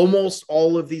 Almost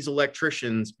all of these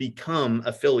electricians become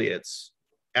affiliates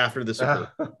after this occurs.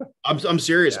 I'm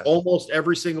serious. Yes. Almost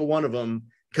every single one of them,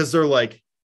 because they're like,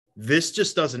 this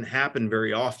just doesn't happen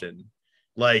very often.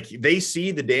 Like they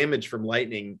see the damage from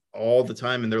lightning all the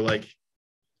time, and they're like,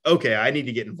 okay, I need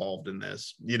to get involved in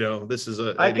this. This is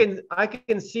I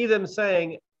can see them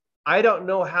saying, I don't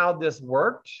know how this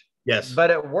worked. Yes. But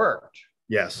it worked.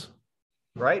 Yes.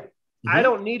 Right. I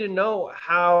don't need to know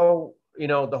how,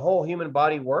 the whole human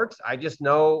body works. I just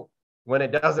know when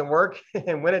it doesn't work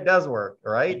and when it does work.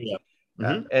 Right.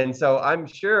 Yeah. And so I'm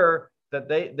sure that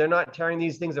they're not tearing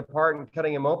these things apart and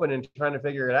cutting them open and trying to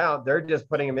figure it out. They're just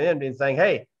putting them in and saying,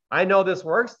 hey, I know this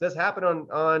works. This happened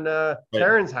on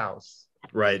Karen's house.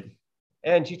 Right.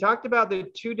 And she talked about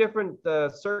the two different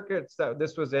circuits that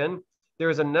this was in. There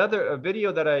was a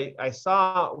video that I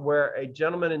saw where a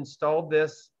gentleman installed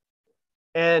this,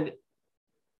 and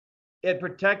it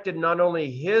protected not only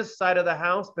his side of the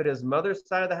house, but his mother's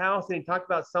side of the house. And he talked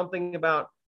about something about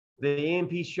the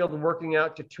EMP shield working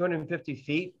out to 250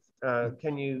 feet.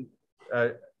 Can you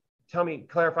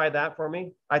clarify that for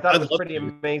me? I thought it was pretty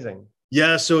amazing.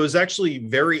 Yeah, so it was actually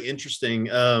very interesting.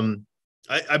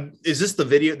 Is this the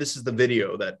video? This is the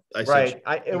video that I sent.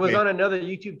 Right. It was on another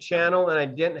YouTube channel, and I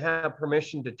didn't have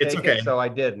permission to take it, so I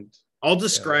didn't. I'll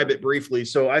describe it briefly.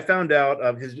 So I found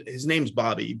out his name's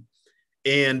Bobby,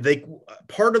 and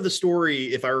part of the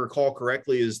story, if I recall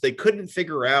correctly, is they couldn't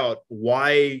figure out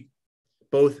why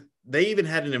both they even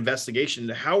had an investigation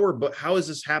into how is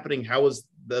this happening? How is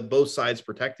the both sides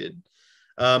protected?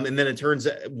 And then it turns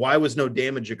out why was no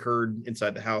damage occurred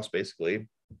inside the house, basically.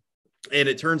 And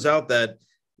it turns out that,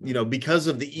 because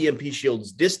of the EMP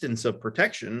shield's distance of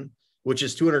protection, which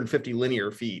is 250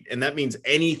 linear feet, and that means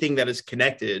anything that is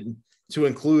connected to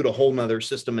include a whole nother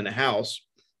system in a house,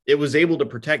 it was able to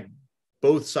protect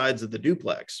both sides of the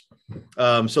duplex.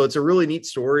 So it's a really neat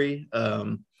story.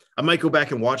 I might go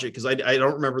back and watch it because I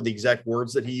don't remember the exact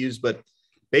words that he used, but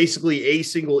basically a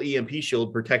single EMP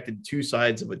shield protected two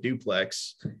sides of a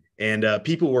duplex, and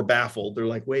people were baffled. They're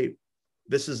like, wait,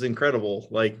 this is incredible.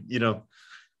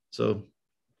 So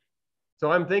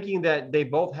I'm thinking that they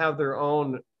both have their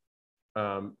own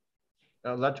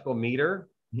electrical meter,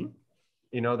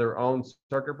 their own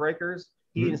circuit breakers.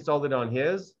 He installed it on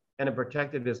his, and it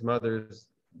protected his mother's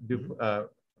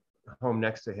home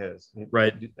next to his,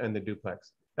 right, and the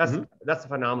duplex. That's a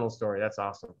phenomenal story. That's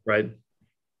awesome. Right.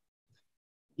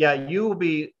 Yeah, you will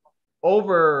be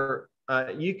over.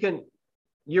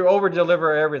 You over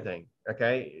deliver everything.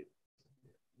 Okay,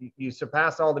 you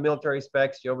surpass all the military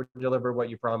specs. You over deliver what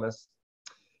you promised.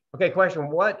 Okay, question: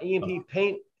 what EMP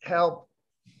paint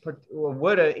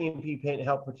would an EMP paint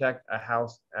help protect a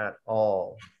house at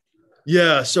all?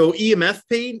 Yeah, so EMF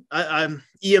paint,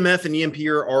 EMF and EMP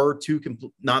are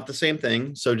not the same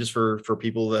thing. So just for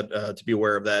people that to be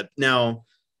aware of that. Now,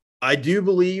 I do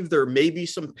believe there may be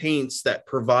some paints that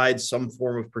provide some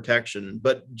form of protection,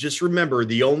 but just remember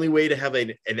the only way to have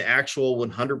an actual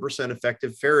 100%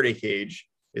 effective Faraday cage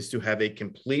is to have a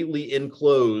completely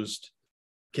enclosed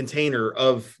container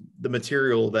of the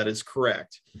material that is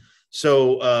correct.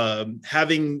 So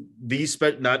having these,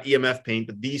 not EMF paint,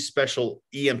 but these special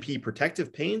EMP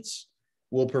protective paints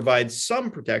will provide some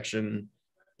protection,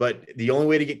 but the only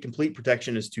way to get complete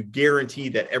protection is to guarantee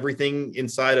that everything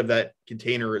inside of that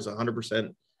container is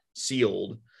 100%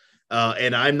 sealed.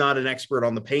 And I'm not an expert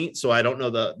on the paint, so I don't know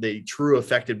the true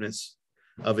effectiveness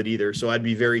of it either. So I'd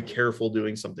be very careful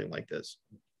doing something like this.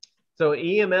 So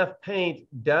EMF paint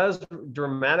does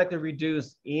dramatically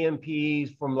reduce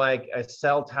EMPs from like a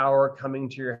cell tower coming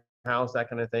to your house, that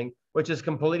kind of thing, which is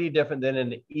completely different than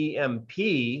an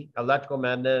EMP, electrical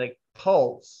magnetic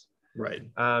pulse. Right.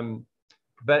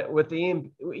 But with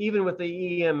even with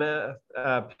the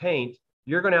EMF paint,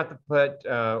 you're going to have to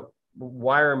put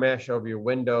wire mesh over your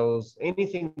windows.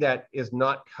 Anything that is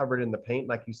not covered in the paint,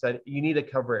 like you said, you need to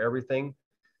cover everything,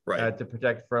 right, to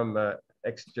protect from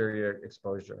exterior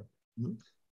exposure.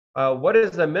 What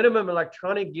is the minimum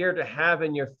electronic gear to have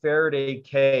in your Faraday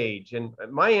cage? And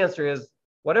my answer is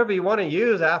whatever you want to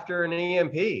use after an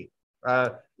EMP.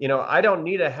 I don't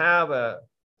need to have a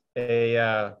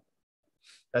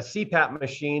CPAP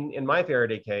machine in my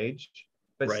Faraday cage,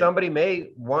 but right, somebody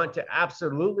may want to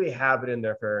absolutely have it in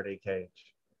their Faraday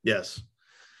cage. Yes.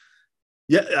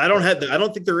 Yeah, I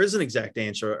don't think there is an exact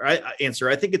answer. I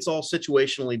think it's all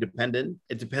situationally dependent.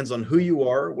 It depends on who you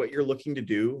are, what you're looking to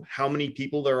do, how many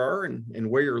people there are, and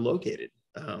where you're located.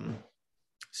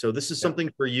 So this is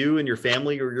something for you and your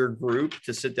family or your group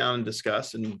to sit down and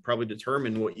discuss and probably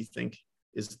determine what you think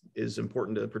is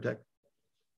important to protect.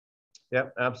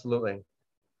 Yep, absolutely.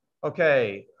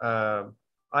 Okay. I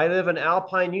live in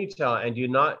Alpine, Utah, and do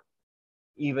not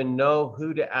even know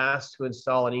who to ask to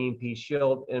install an EMP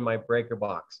shield in my breaker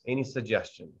box. Any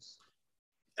suggestions?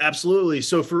 Absolutely.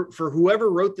 So for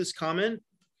whoever wrote this comment,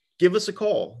 give us a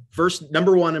call. First,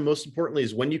 number one, and most importantly,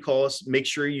 is when you call us, make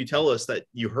sure you tell us that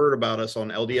you heard about us on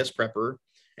LDS Prepper.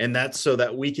 And that's so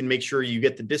that we can make sure you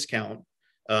get the discount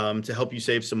to help you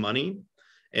save some money.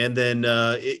 And then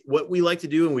what we like to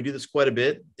do, and we do this quite a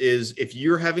bit, is if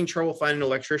you're having trouble finding an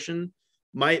electrician,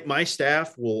 my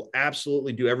staff will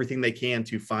absolutely do everything they can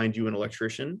to find you an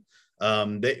electrician.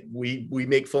 We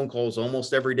make phone calls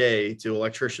almost every day to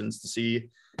electricians to see,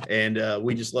 and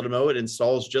we just let them know it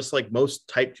installs just like most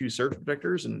type 2 surge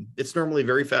protectors. And it's normally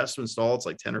very fast to install. It's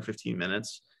like 10 or 15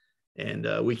 minutes, and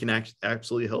we can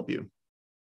absolutely help you.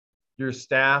 Your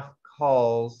staff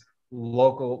calls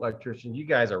local electricians. You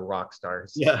guys are rock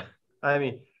stars. Yeah. I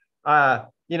mean,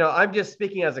 I'm just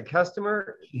speaking as a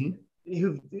customer. Mm-hmm.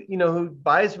 who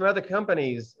buys from other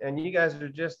companies, and you guys are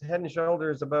just head and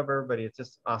shoulders above everybody. It's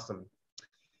just awesome.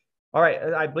 All right,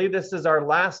 I believe this is our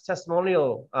last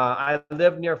testimonial. I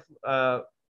live near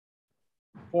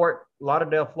Fort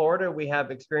Lauderdale, Florida. We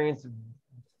have experienced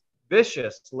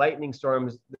vicious lightning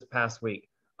storms this past week.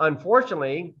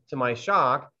 Unfortunately, to my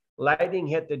shock, lightning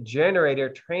hit the generator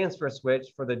transfer switch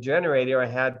for the generator I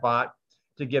had bought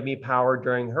to give me power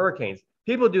during hurricanes.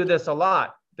 People do this a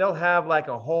lot. They'll have like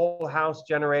a whole house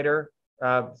generator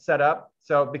set up.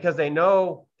 So because they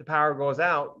know the power goes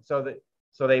out, so that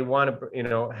So they want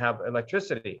to, have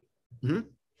electricity. Mhm.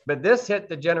 But this hit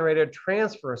the generator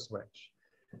transfer switch.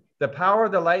 The power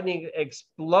of the lightning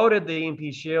exploded the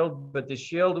EMP shield, but the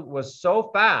shield was so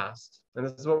fast, and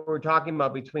this is what we're talking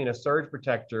about between a surge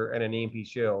protector and an EMP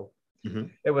shield.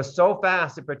 Mhm. It was so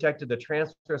fast, it protected the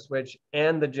transfer switch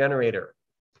and the generator.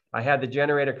 I had the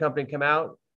generator company come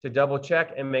out to double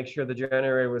check and make sure the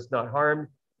generator was not harmed.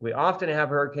 We often have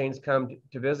hurricanes come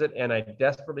to visit, and I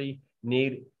desperately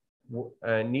need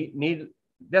it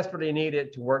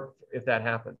to work if that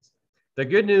happens. The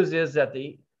good news is that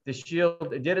the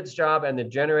shield did its job and the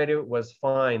generator was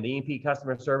fine. The EMP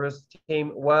customer service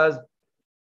team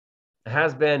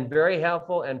has been very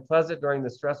helpful and pleasant during the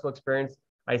stressful experience.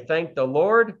 I thank the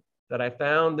Lord that I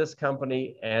found this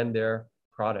company and their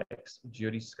products.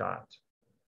 Judy Scott.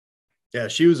 Yeah,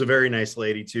 she was a very nice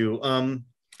lady too.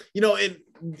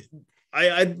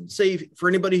 I'd say for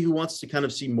anybody who wants to kind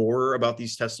of see more about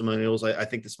these testimonials, I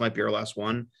think this might be our last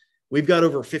one. We've got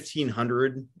over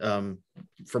 1,500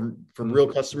 from real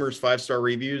customers, 5-star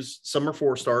reviews. Some are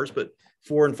 4 stars, but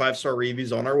 4 and 5-star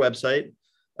reviews on our website.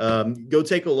 Go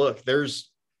take a look. There's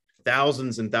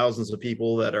thousands and thousands of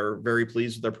people that are very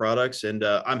pleased with their products, and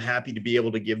I'm happy to be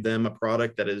able to give them a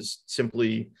product that is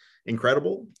simply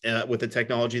incredible with a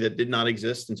technology that did not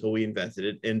exist until we invented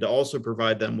it, and to also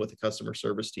provide them with a customer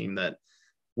service team that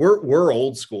we're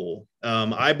old school.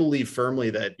 I believe firmly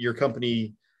that your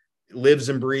company lives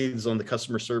and breathes on the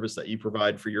customer service that you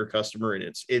provide for your customer, and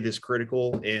it is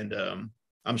critical. And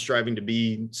I'm striving to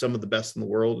be some of the best in the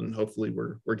world, and hopefully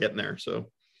we're getting there. So.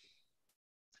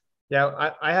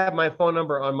 Yeah, I have my phone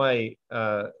number on my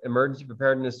emergency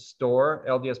preparedness store,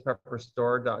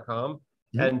 ldsprepperstore.com.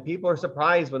 Mm-hmm. And people are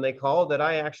surprised when they call that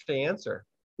I actually answer.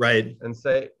 Right. And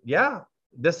say, yeah,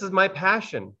 this is my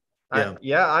passion.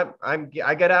 Yeah.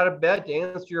 I get out of bed to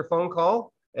answer your phone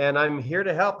call, and I'm here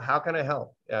to help. How can I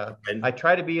help? Yeah. I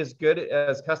try to be as good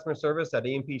as customer service at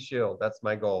EMP Shield. That's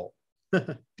my goal.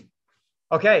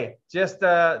 Okay, just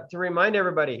to remind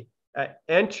everybody,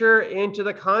 enter into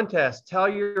the contest. Tell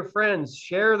your friends,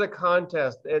 share the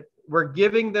contest. We're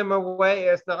giving them away.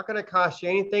 It's not going to cost you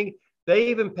anything. They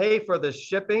even pay for the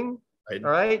shipping, right.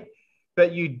 All right?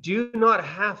 But you do not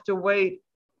have to wait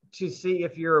to see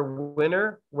if you're a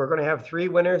winner. We're going to have 3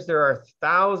 winners. There are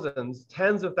thousands,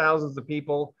 tens of thousands of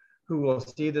people who will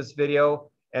see this video,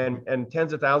 and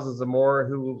tens of thousands of more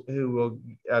who will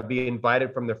be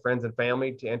invited from their friends and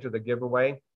family to enter the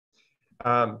giveaway.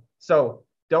 So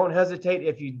don't hesitate.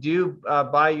 If you do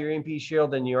buy your EMP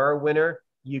Shield and you are a winner,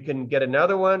 you can get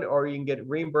another one, or you can get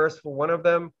reimbursed for one of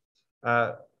them.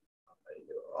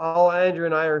 All Andrew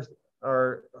and I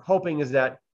are hoping is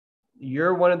that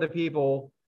you're one of the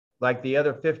people, like the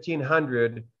other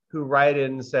 1,500, who write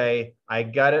in and say, I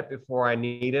got it before I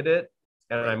needed it,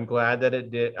 and I'm glad that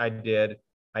I did.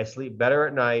 I sleep better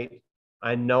at night.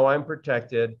 I know I'm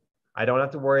protected. I don't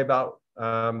have to worry about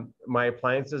my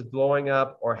appliances blowing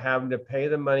up or having to pay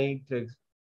the money to,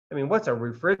 what's a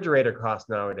refrigerator cost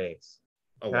nowadays?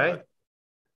 A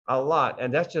lot.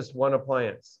 And that's just one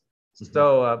appliance. Mm-hmm.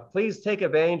 So please take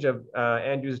advantage of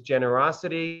Andrew's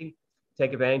generosity,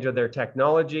 take advantage of their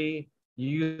technology,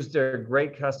 use their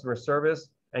great customer service,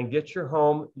 and get your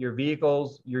home, your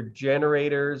vehicles, your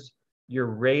generators, your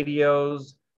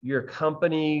radios, your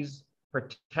companies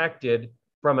protected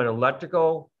from an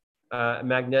electrical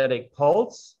magnetic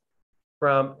pulse,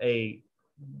 from a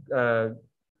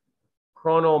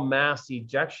coronal mass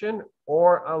ejection,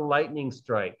 or a lightning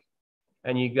strike.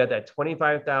 And you get that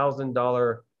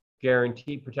 $25,000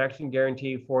 protection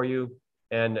guarantee for you,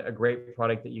 and a great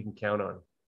product that you can count on.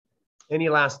 Any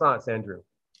last thoughts, Andrew?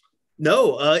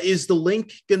 No. Is the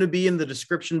link going to be in the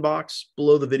description box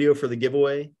below the video for the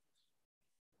giveaway?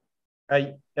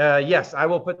 Yes, I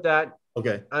will put that.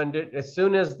 Okay. As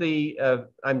soon as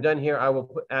I'm done here, I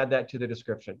will add that to the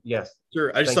description. Yes.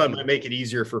 Sure. I just thought it might make it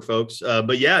easier for folks.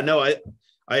 But yeah, no,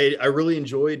 I really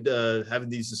enjoyed having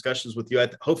these discussions with you.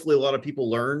 Hopefully a lot of people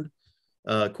learned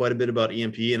quite a bit about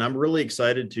EMP, and I'm really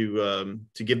excited to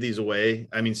give these away.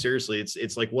 Seriously,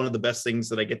 it's like one of the best things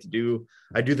that I get to do.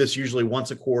 I do this usually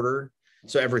once a quarter,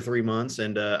 so every 3 months,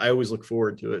 and I always look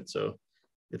forward to it. So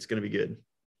it's going to be good.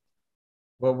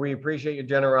 Well, we appreciate your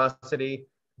generosity.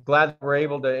 Glad that we're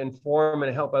able to inform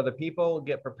and help other people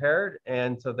get prepared,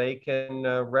 and so they can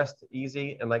rest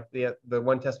easy. And like the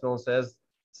one testimonial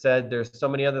said, there's so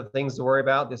many other things to worry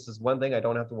about. This is one thing I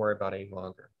don't have to worry about any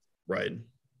longer. Right.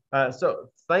 So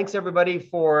thanks everybody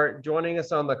for joining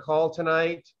us on the call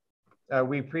tonight.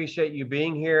 We appreciate you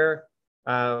being here.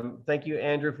 Thank you,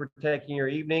 Andrew, for taking your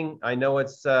evening. I know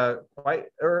it's quite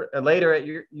later at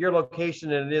your location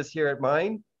than it is here at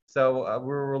mine. So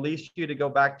we'll release you to go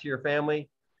back to your family.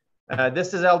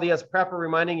 This is LDS Prepper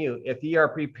reminding you, if ye are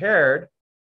prepared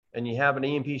and you have an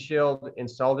EMP shield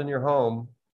installed in your home,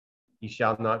 you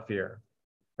shall not fear.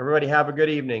 Everybody have a good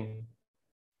evening.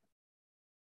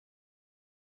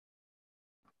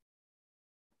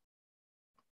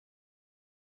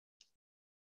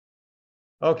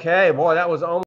 Okay, boy, that was almost